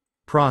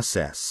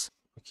 Process.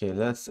 Okay,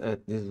 let's add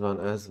this one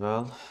as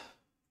well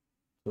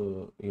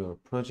to your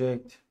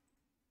project.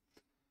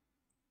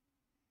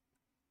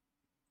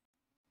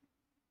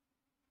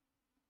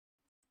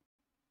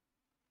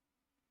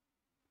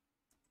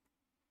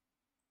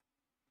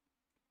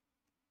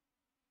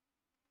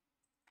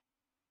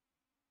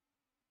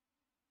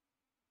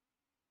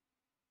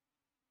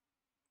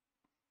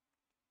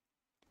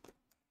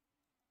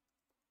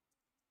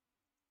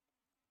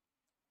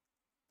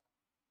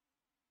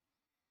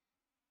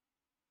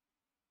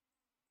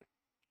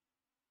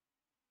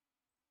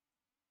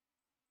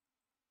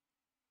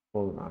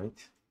 All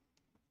right.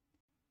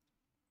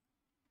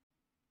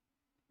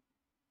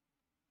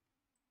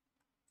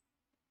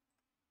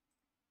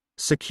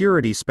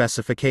 Security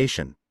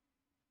specification.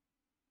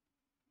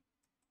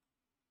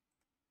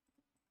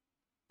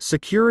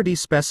 Security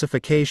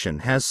specification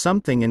has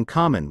something in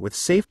common with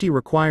safety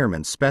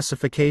requirements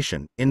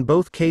specification. In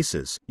both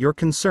cases, your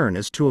concern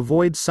is to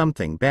avoid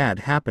something bad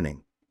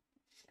happening.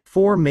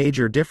 4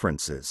 major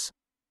differences.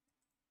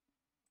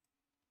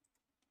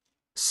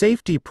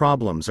 Safety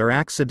problems are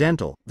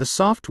accidental, the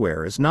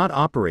software is not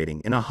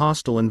operating in a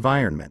hostile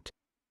environment.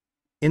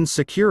 In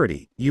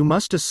security, you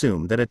must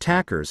assume that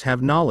attackers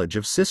have knowledge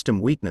of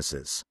system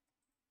weaknesses.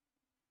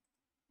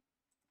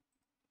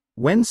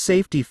 When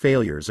safety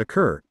failures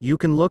occur, you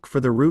can look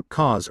for the root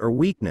cause or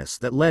weakness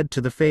that led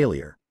to the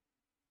failure.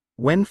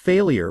 When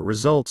failure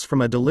results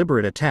from a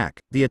deliberate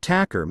attack, the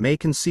attacker may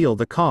conceal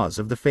the cause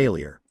of the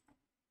failure.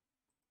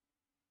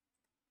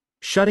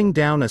 Shutting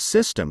down a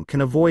system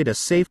can avoid a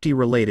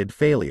safety-related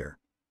failure.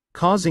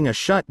 Causing a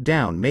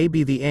shutdown may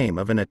be the aim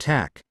of an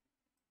attack.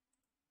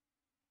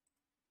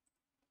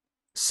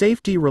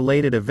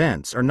 Safety-related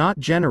events are not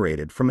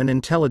generated from an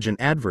intelligent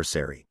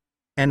adversary.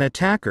 An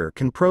attacker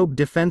can probe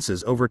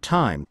defenses over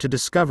time to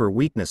discover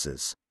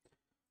weaknesses.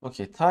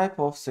 Okay, type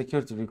of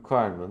security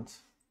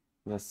requirement.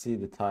 Let's see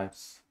the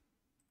types.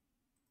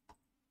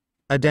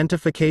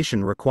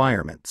 Identification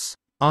requirements,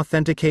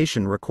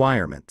 authentication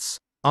requirements,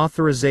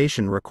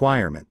 authorization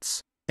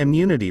requirements,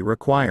 immunity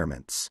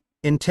requirements,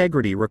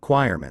 integrity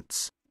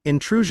requirements,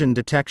 intrusion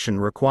detection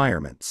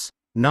requirements,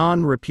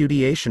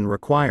 non-repudiation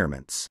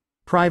requirements,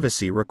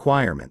 privacy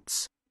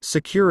requirements,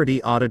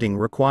 security auditing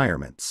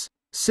requirements,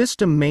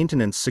 system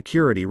maintenance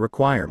security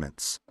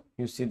requirements.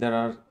 You see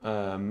there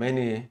are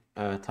many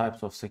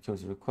types of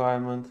security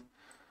requirement.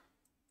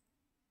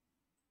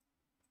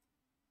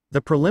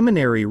 The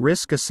preliminary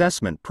risk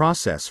assessment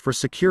process for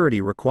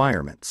security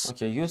requirements.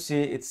 Okay, you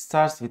see it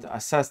starts with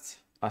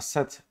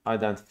asset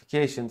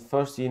identification.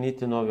 First, you need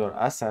to know your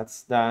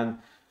assets. Then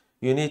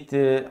you need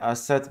the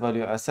asset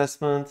value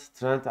assessment,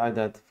 threat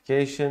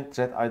identification.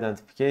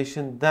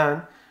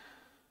 Then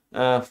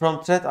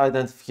from threat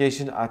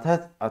identification,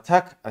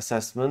 attack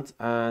assessment,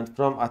 and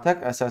from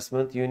attack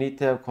assessment, you need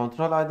to have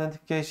control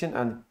identification,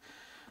 and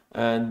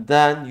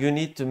then you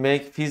need to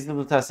make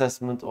feasibility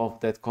assessment of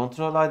that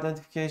control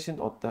identification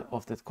of that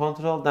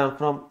control. Then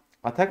from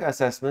attack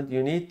assessment,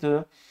 you need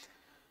to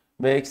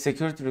make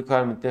security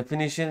requirement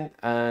definition,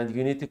 and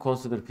you need to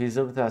consider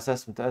feasibility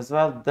assessment as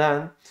well.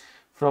 Then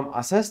from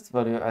asset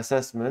value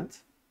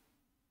assessment,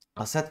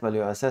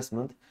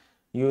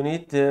 you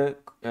need to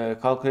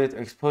calculate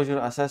exposure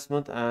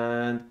assessment,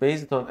 and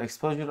based on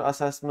exposure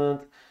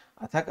assessment,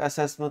 attack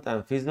assessment,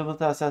 and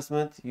feasibility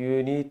assessment,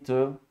 you need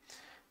to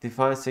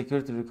define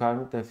security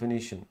requirement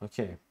definition.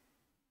 Okay.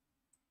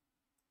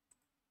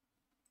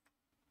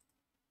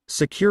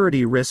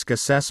 Security risk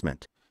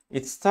assessment.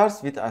 It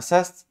starts with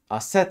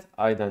asset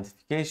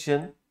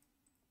identification.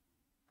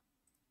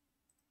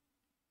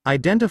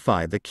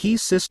 Identify the key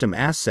system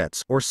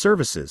assets or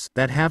services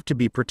that have to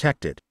be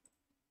protected.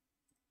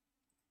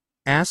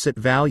 Asset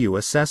value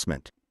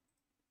assessment.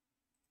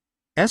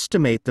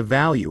 Estimate the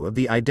value of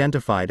the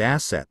identified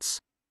assets.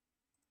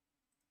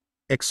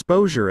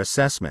 Exposure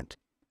assessment.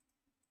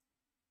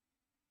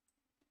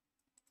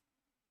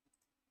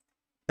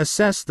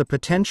 Assess the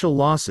potential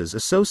losses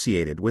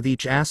associated with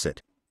each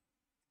asset.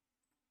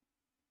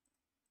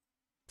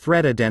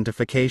 Threat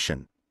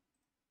identification.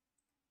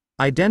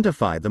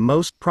 Identify the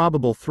most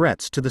probable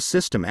threats to the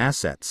system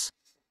assets.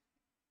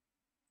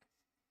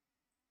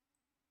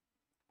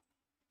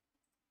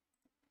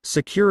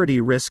 Security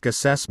risk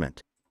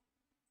assessment.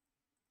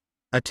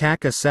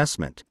 Attack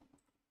assessment.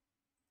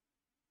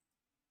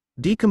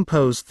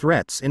 Decompose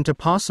threats into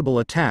possible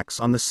attacks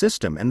on the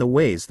system and the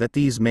ways that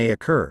these may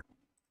occur.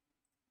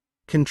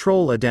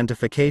 Control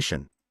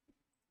identification.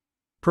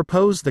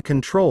 Propose the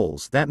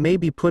controls that may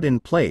be put in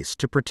place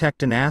to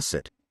protect an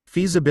asset.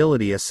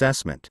 Feasibility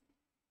assessment.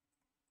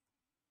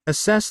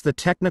 Assess the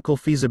technical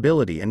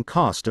feasibility and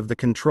cost of the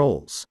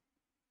controls.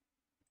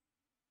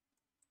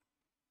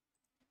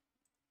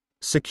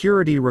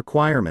 Security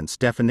requirements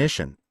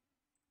definition.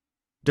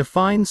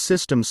 Define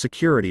system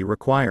security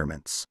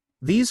requirements.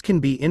 These can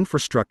be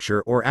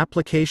infrastructure or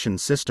application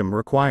system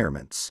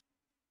requirements.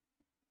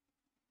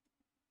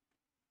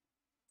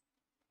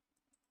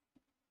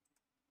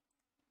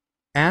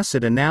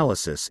 Asset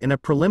analysis in a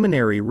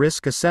preliminary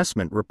risk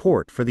assessment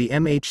report for the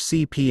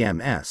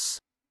MHCPMS.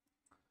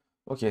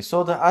 Okay,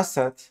 so the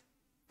asset,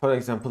 for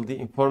example, the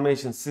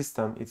information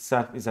system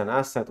itself is an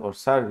asset or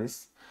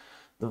service.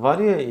 The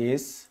value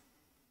is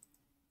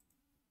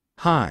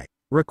High.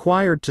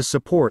 Required to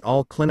support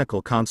all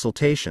clinical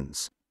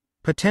consultations.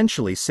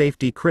 Potentially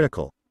safety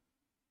critical.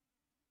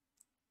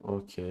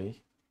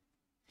 okay.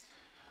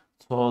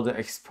 So the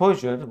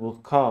exposure will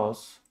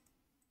cause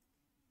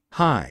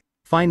High.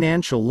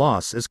 Financial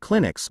loss as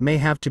clinics may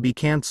have to be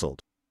cancelled.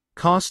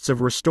 Costs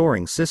of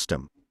restoring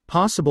system.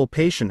 Possible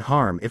patient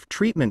harm if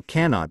treatment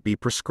cannot be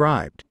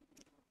prescribed.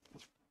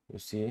 you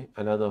see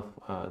a lot of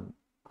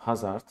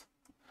hazard.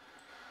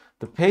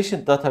 The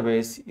patient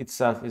database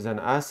itself is an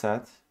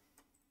asset.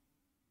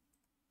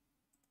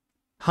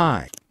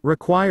 High.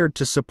 Required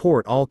to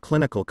support all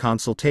clinical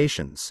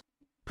consultations.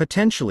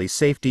 Potentially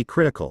safety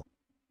critical.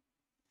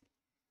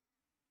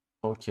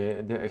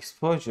 Okay, the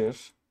exposure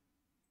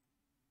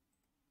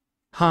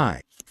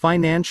High.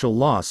 Financial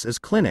loss as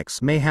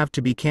clinics may have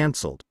to be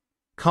cancelled.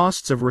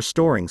 Costs of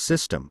restoring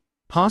system.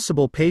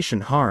 Possible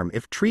patient harm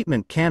if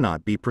treatment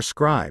cannot be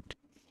prescribed.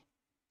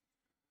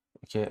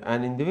 okay,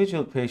 an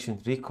individual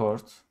patient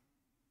record.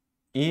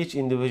 Each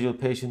individual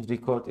patient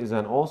record is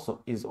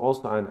also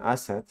an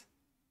asset.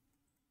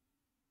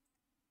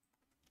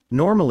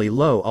 Normally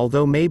low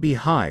although may be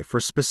high for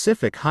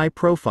specific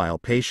high-profile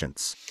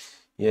patients.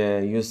 Yeah,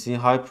 you see,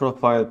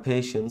 high-profile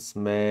patients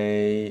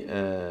may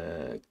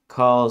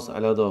cause a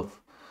lot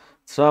of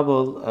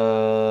trouble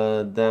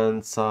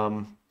than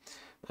some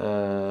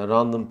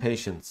random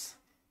patients.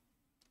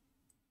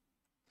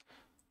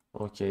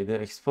 Okay, the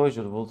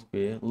exposure would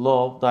be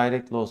low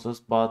direct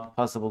losses but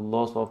possible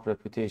loss of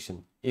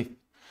reputation.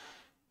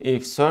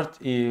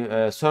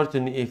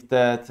 Certain if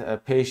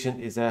that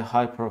patient is a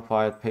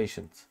high-profile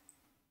patient.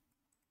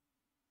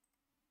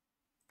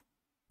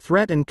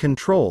 Threat and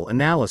control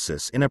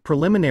analysis in a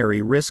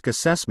preliminary risk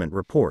assessment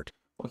report.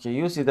 Okay,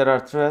 you see there are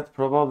threat,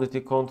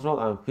 probability, control,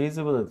 and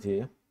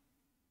feasibility.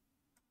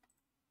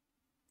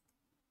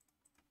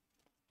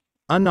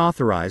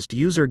 Unauthorized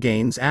user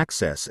gains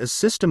access as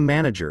system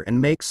manager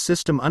and makes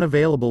system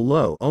unavailable.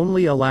 Low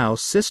only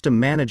allows system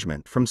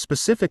management from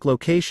specific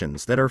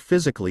locations that are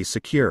physically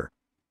secure.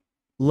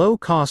 Low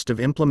cost of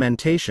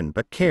implementation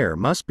but care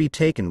must be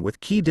taken with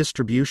key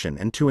distribution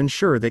and to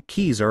ensure that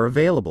keys are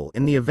available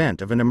in the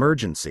event of an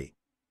emergency.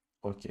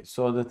 Okay,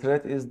 so the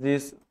threat is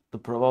this, the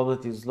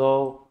probability is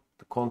low,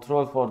 the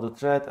control for the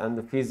threat, and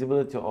the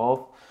feasibility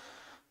of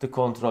the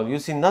control. You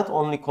see, not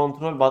only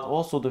control but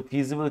also the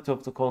feasibility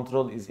of the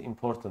control is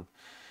important.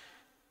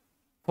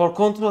 For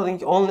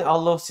controlling, only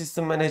allow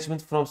system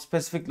management from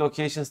specific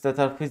locations that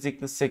are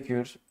physically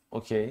secure.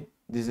 Okay,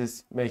 this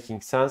is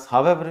making sense.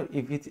 However,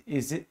 if it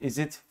is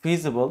it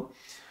feasible,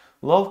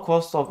 low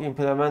cost of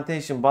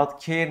implementation,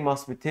 but care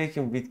must be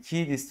taken with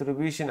key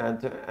distribution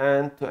and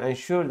to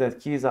ensure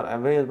that keys are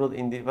available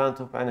in the event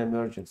of an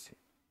emergency.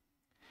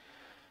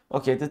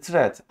 Okay, the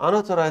threat.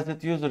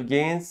 Unauthorized user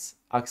gains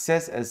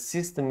access as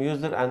system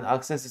user and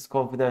accesses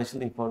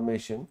confidential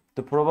information.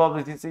 The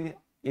probability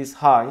is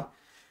high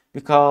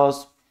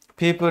because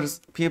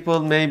people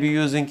may be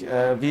using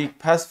weak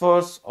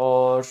passwords,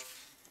 or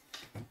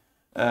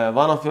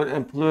one of your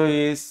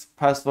employees'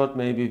 password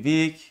may be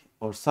weak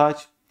or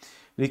such.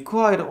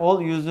 Require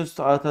all users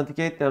to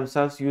authenticate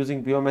themselves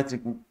using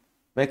biometric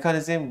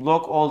mechanism.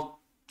 Block all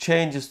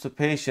changes to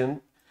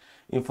patient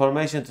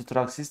information to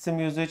track system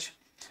usage.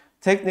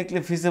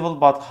 Technically feasible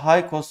but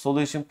high cost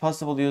solution.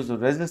 Possible user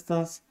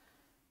resistance.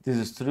 This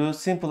is true.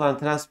 Simple and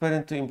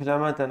transparent to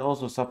implement and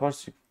also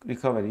supports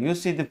recovery. You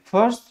see, the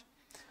first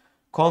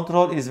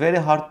control is very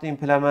hard to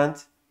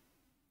implement.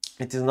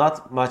 It is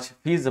not much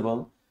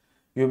feasible.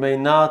 You may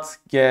not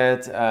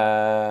get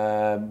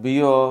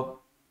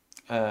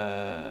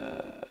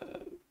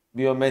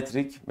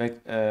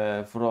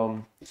biometric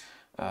from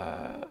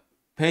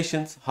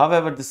patients.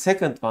 However, the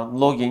second one,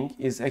 logging,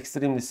 is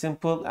extremely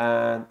simple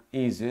and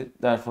easy.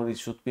 Therefore, it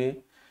should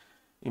be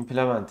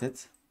implemented.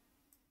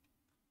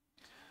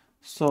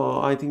 So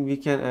I think we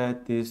can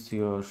add this to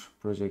your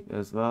project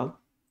as well.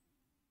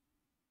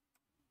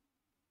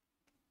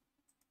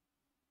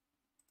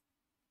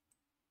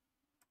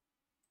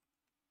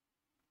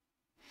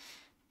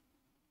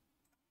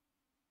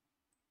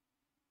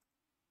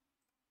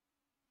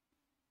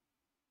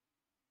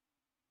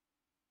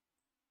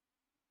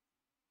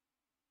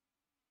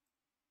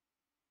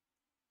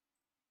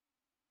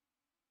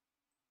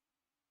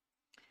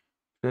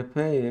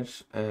 Prepare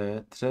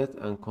a threat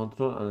and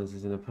control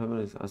analysis in a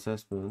primary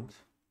assessment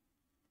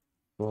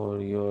for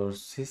your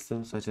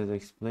system, such as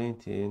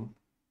explained in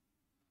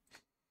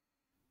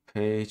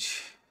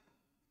page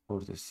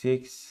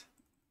 46.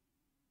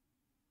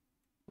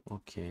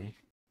 Okay.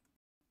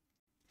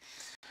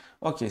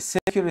 Okay,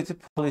 security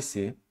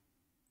policy.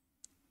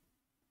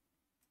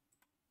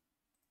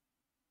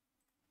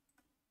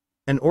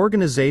 An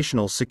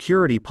organizational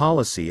security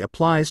policy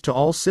applies to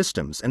all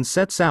systems and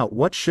sets out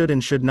what should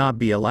and should not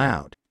be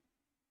allowed.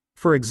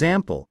 For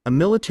example, a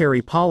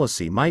military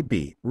policy might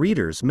be,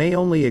 readers may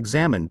only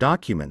examine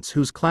documents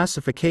whose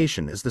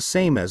classification is the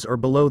same as or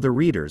below the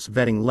reader's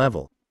vetting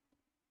level.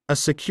 A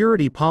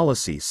security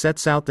policy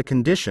sets out the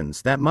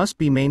conditions that must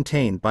be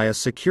maintained by a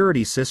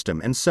security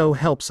system and so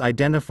helps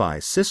identify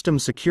system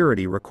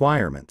security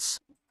requirements.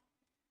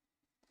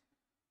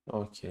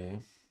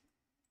 Okay.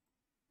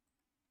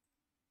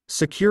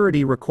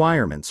 Security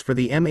requirements for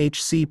the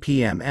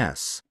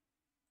MHCPMS.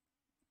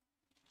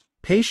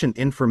 Patient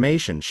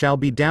information shall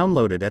be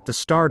downloaded at the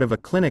start of a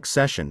clinic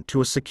session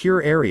to a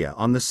secure area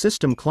on the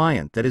system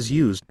client that is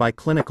used by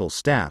clinical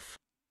staff.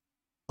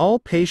 All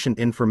patient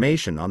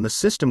information on the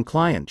system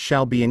client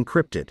shall be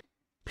encrypted.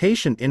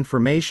 Patient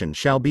information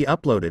shall be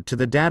uploaded to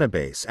the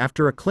database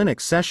after a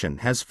clinic session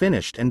has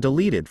finished and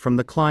deleted from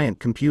the client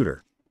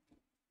computer.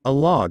 A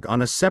log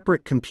on a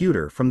separate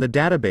computer from the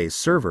database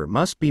server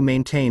must be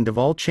maintained of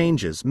all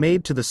changes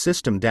made to the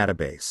system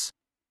database.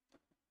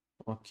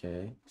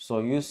 Okay, so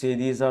you see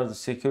these are the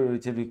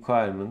security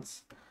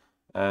requirements,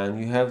 and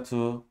you have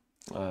to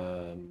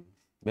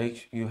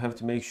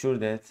make sure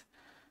that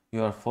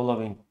you are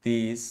following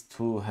these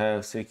to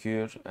have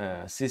secure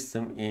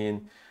system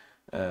in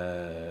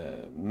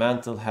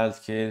mental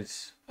health care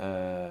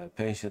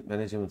patient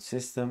management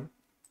system.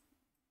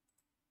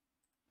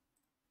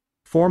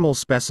 Formal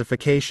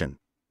specification.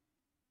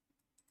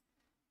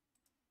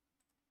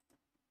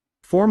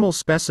 Formal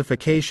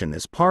specification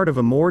is part of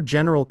a more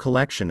general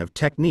collection of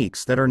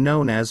techniques that are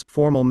known as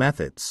formal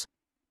methods.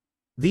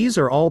 These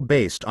are all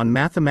based on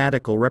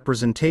mathematical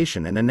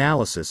representation and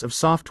analysis of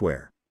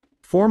software.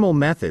 Formal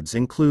methods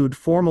include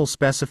formal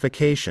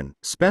specification,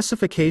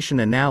 specification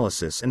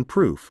analysis and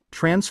proof,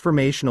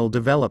 transformational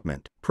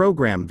development,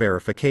 program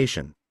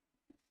verification.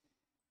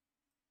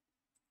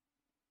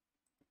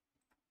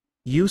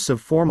 Use of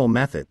formal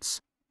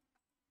methods.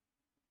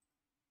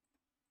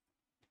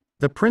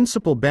 The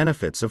principal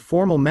benefits of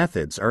formal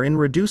methods are in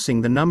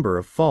reducing the number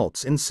of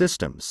faults in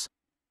systems.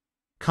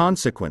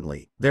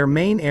 Consequently, their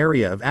main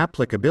area of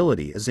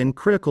applicability is in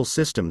critical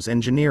systems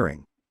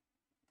engineering.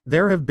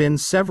 There have been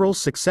several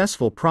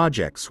successful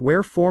projects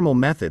where formal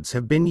methods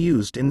have been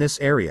used in this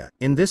area.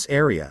 In this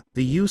area,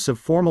 the use of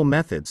formal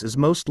methods is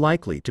most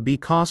likely to be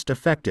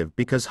cost-effective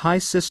because high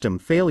system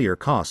failure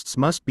costs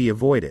must be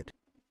avoided.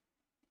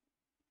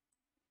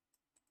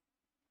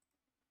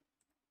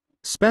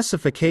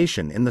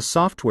 Specification in the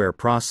software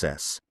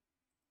process.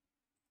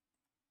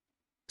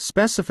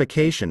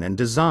 Specification and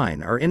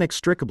design are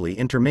inextricably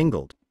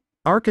intermingled.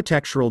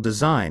 Architectural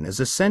design is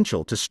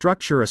essential to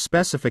structure a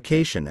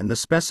specification and the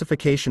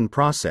specification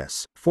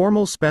process.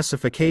 Formal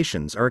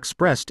specifications are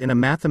expressed in a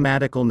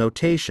mathematical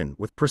notation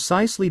with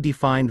precisely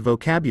defined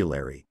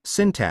vocabulary,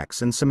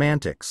 syntax and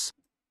semantics.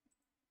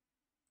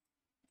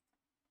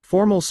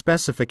 Formal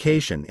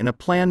specification in a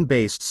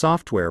plan-based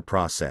software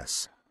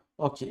process.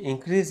 Okay,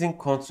 increasing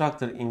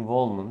contractor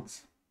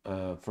involvement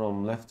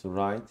from left to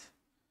right,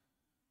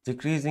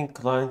 decreasing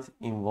client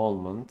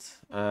involvement,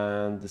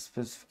 and the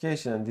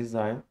specification and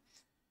design.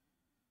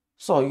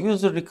 So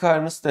user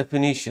requirements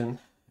definition.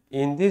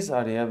 In this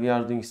area, we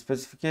are doing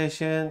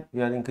specification,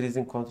 we are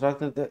increasing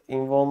contractor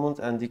involvement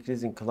and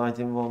decreasing client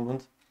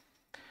involvement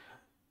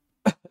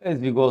as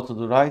we go to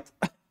the right.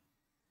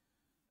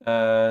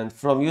 And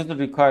from user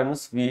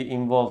requirements, we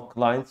involve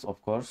clients, of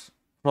course.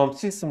 From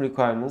system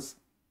requirements,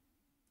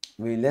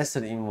 we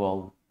lesser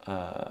involve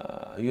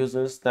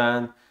users.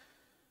 Then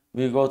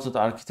we go to the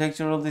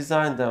architectural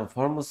design, then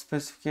formal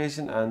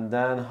specification, and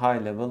then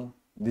high-level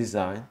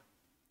design.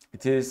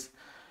 It is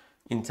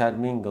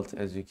intermingled,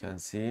 as you can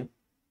see.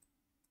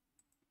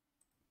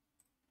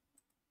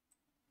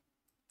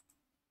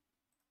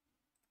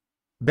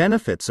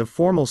 Benefits of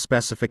formal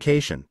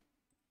specification.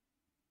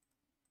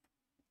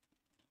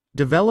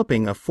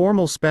 Developing a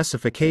formal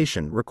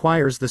specification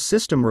requires the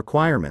system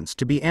requirements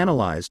to be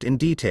analyzed in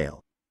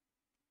detail.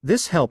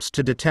 This helps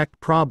to detect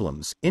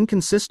problems,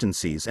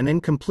 inconsistencies and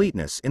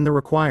incompleteness in the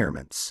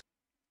requirements.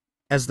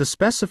 As the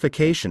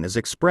specification is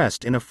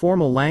expressed in a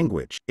formal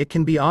language, it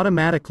can be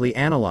automatically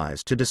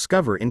analyzed to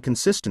discover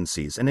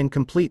inconsistencies and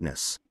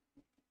incompleteness.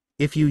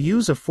 If you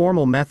use a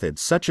formal method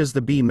such as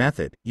the B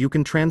method, you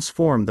can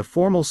transform the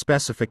formal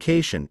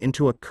specification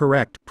into a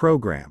correct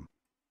program.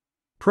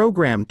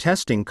 Program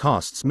testing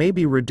costs may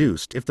be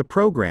reduced if the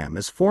program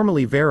is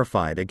formally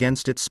verified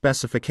against its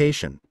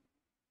specification.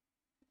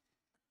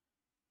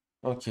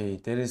 Okay,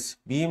 there is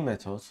B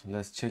method.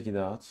 Let's check it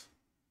out.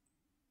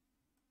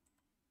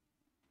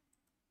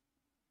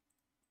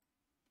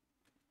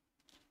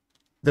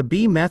 The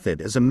B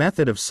method is a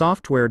method of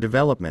software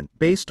development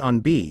based on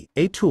B,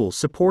 a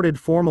tool-supported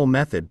formal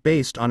method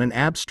based on an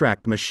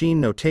abstract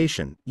machine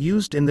notation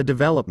used in the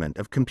development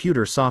of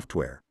computer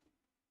software.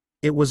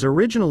 It was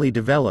originally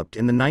developed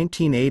in the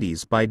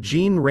 1980s by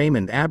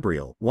Jean-Raymond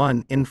Abrial,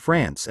 in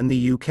France and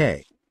the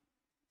UK.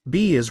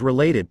 B is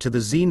related to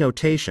the Z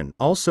notation,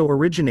 also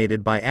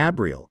originated by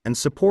Abrial, and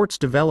supports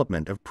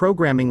development of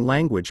programming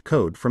language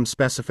code from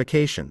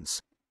specifications.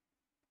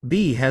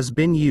 B has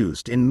been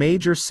used in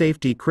major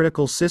safety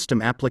critical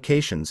system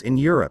applications in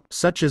Europe,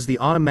 such as the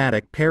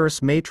automatic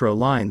Paris Metro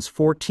Lines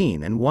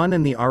 14 and 1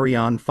 and the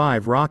Ariane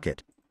 5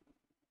 rocket.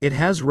 It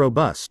has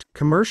robust,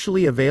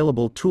 commercially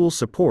available tool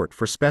support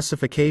for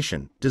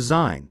specification,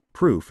 design,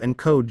 proof and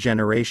code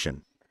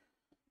generation.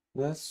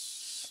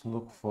 Let's try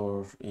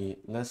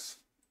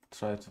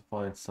to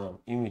find some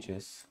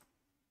images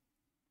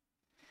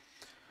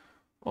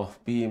of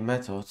B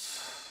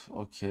methods.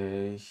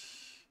 Okay.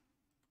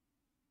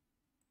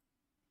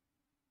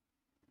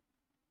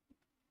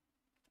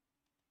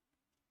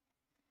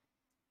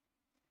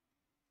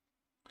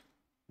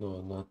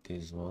 No, not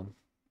this one.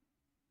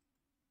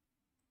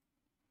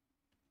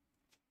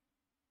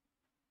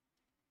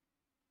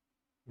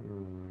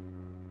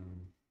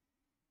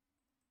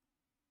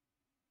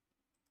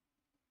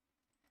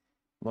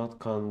 What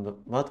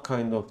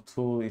kind of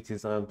tool it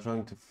is I'm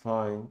trying to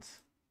find?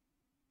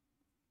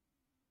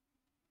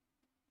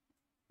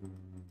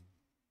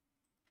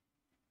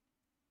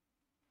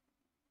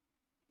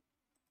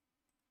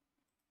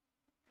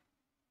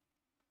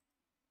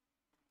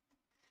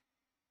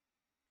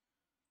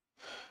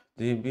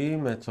 The B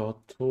method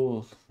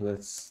tool.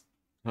 Let's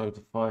try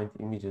to find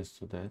images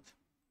to that.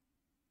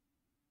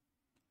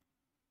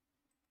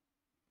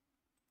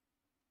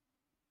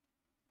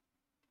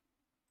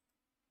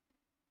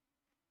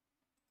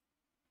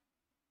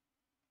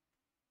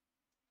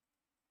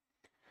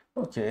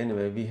 Okay,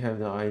 anyway, we have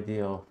the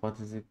idea of what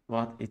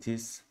it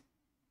is.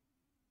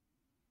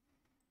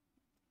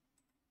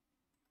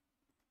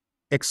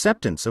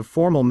 Acceptance of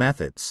formal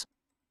methods.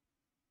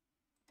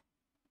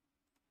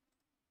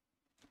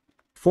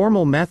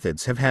 Formal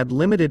methods have had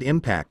limited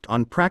impact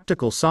on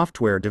practical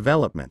software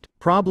development.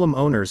 Problem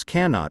owners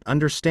cannot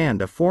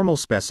understand a formal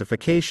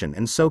specification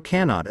and so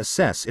cannot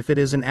assess if it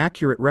is an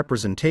accurate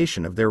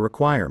representation of their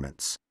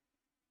requirements.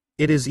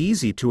 It is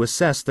easy to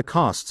assess the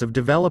costs of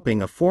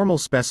developing a formal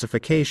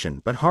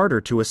specification but harder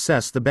to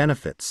assess the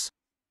benefits.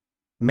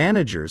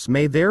 Managers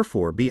may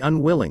therefore be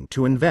unwilling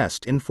to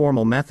invest in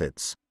formal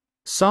methods.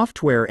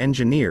 Software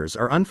engineers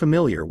are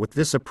unfamiliar with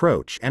this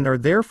approach and are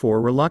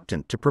therefore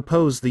reluctant to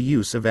propose the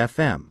use of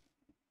FM.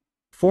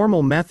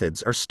 Formal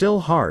methods are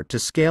still hard to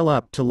scale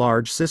up to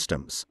large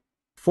systems.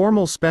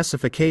 Formal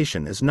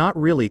specification is not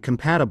really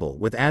compatible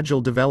with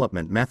agile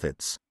development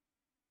methods.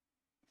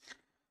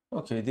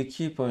 Okay, the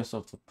key points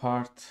of the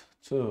part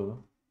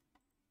 2.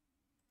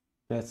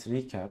 Let's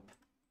recap.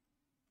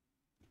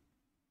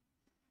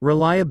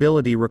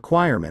 Reliability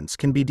requirements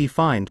can be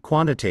defined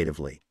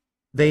quantitatively.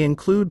 They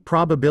include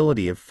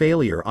probability of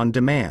failure on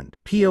demand,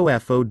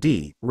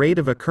 POFOD, rate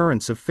of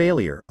occurrence of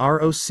failure,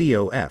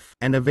 ROCOF,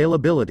 and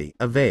availability,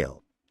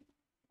 avail.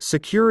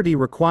 Security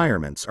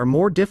requirements are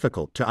more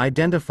difficult to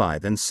identify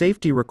than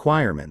safety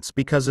requirements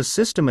because a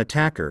system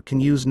attacker can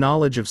use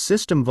knowledge of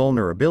system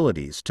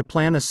vulnerabilities to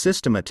plan a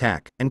system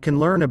attack, and can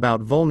learn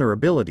about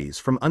vulnerabilities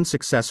from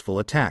unsuccessful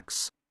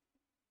attacks.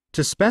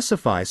 To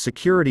specify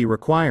security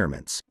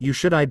requirements, you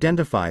should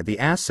identify the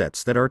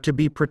assets that are to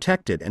be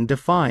protected and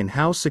define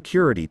how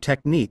security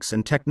techniques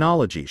and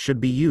technology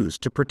should be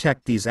used to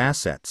protect these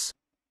assets.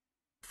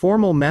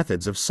 Formal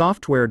methods of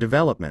software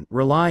development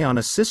rely on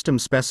a system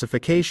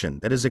specification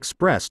that is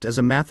expressed as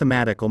a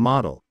mathematical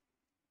model.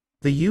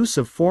 The use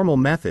of formal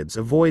methods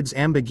avoids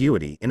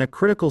ambiguity in a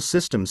critical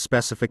systems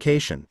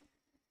specification.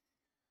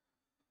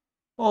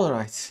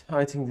 Alright,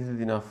 I think this is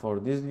enough for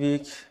this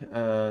week,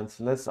 and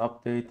let's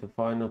update the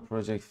final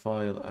project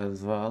file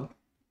as well.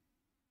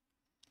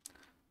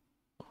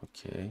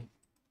 Okay.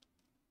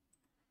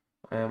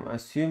 I am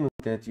assuming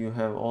that you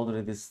have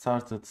already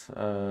started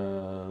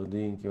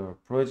doing your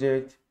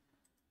project.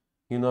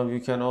 You know, you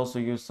can also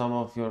use some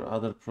of your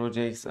other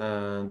projects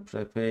and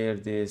prepare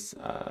this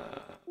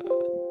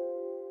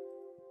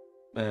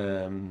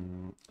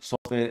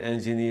software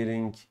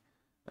engineering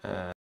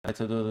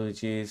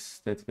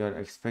methodologies that we are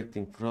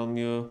expecting from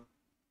you.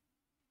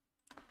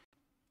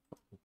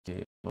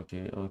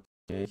 Okay.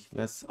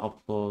 Let's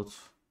upload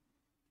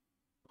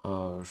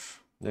our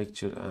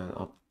lecture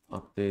and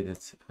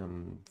updated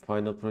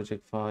final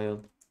project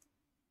file.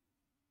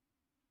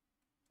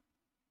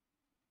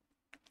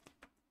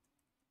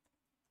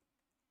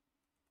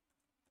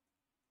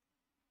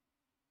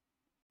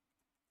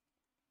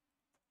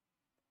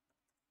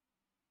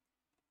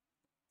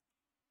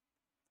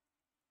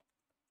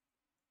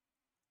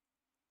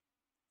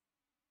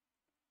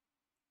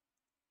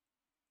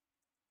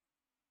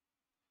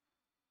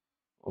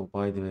 Oh,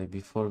 by the way,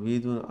 before we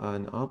do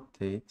an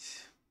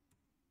update,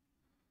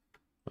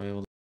 I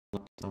will do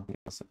something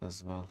else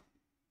as well.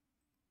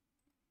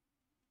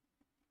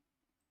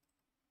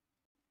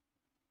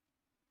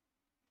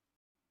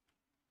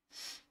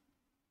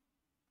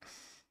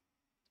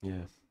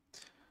 Yeah,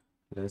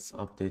 let's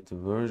update the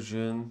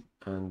version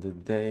and the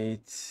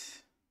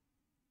date.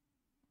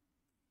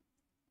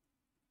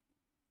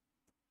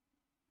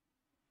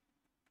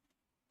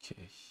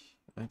 Okay,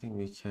 I think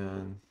we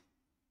can.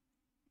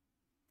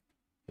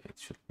 It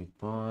should be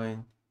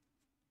fine.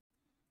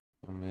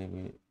 Or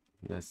maybe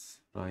let's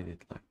write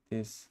it like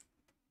this.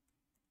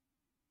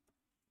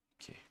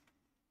 Okay.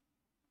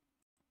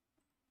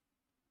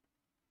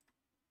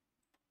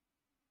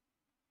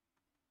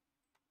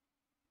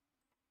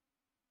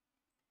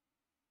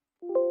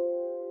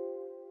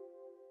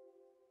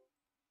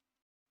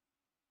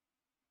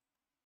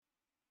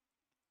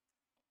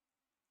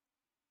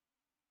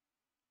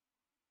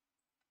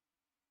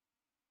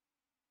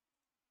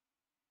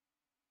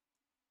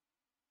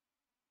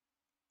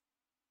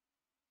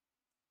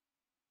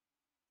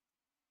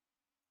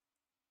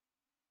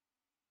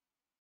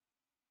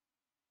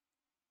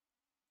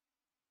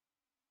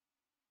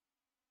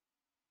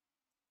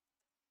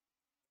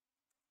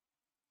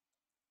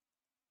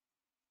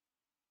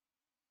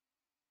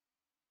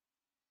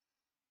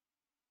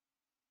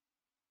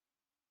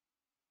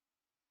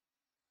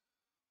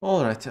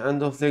 Alright,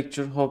 end of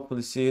lecture.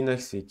 Hopefully see you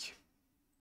next week.